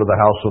come to the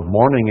house of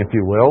mourning, if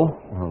you will.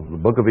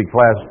 The book of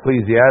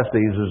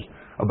Ecclesiastes is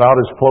about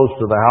as close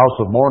to the house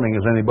of mourning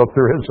as any book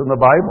there is in the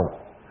Bible.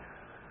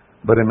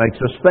 But it makes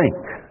us think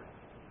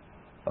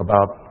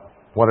about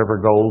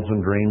whatever goals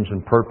and dreams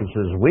and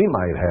purposes we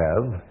might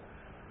have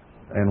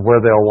and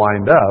where they'll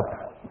wind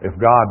up if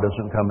God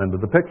doesn't come into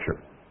the picture.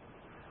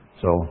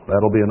 So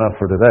that'll be enough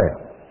for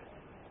today.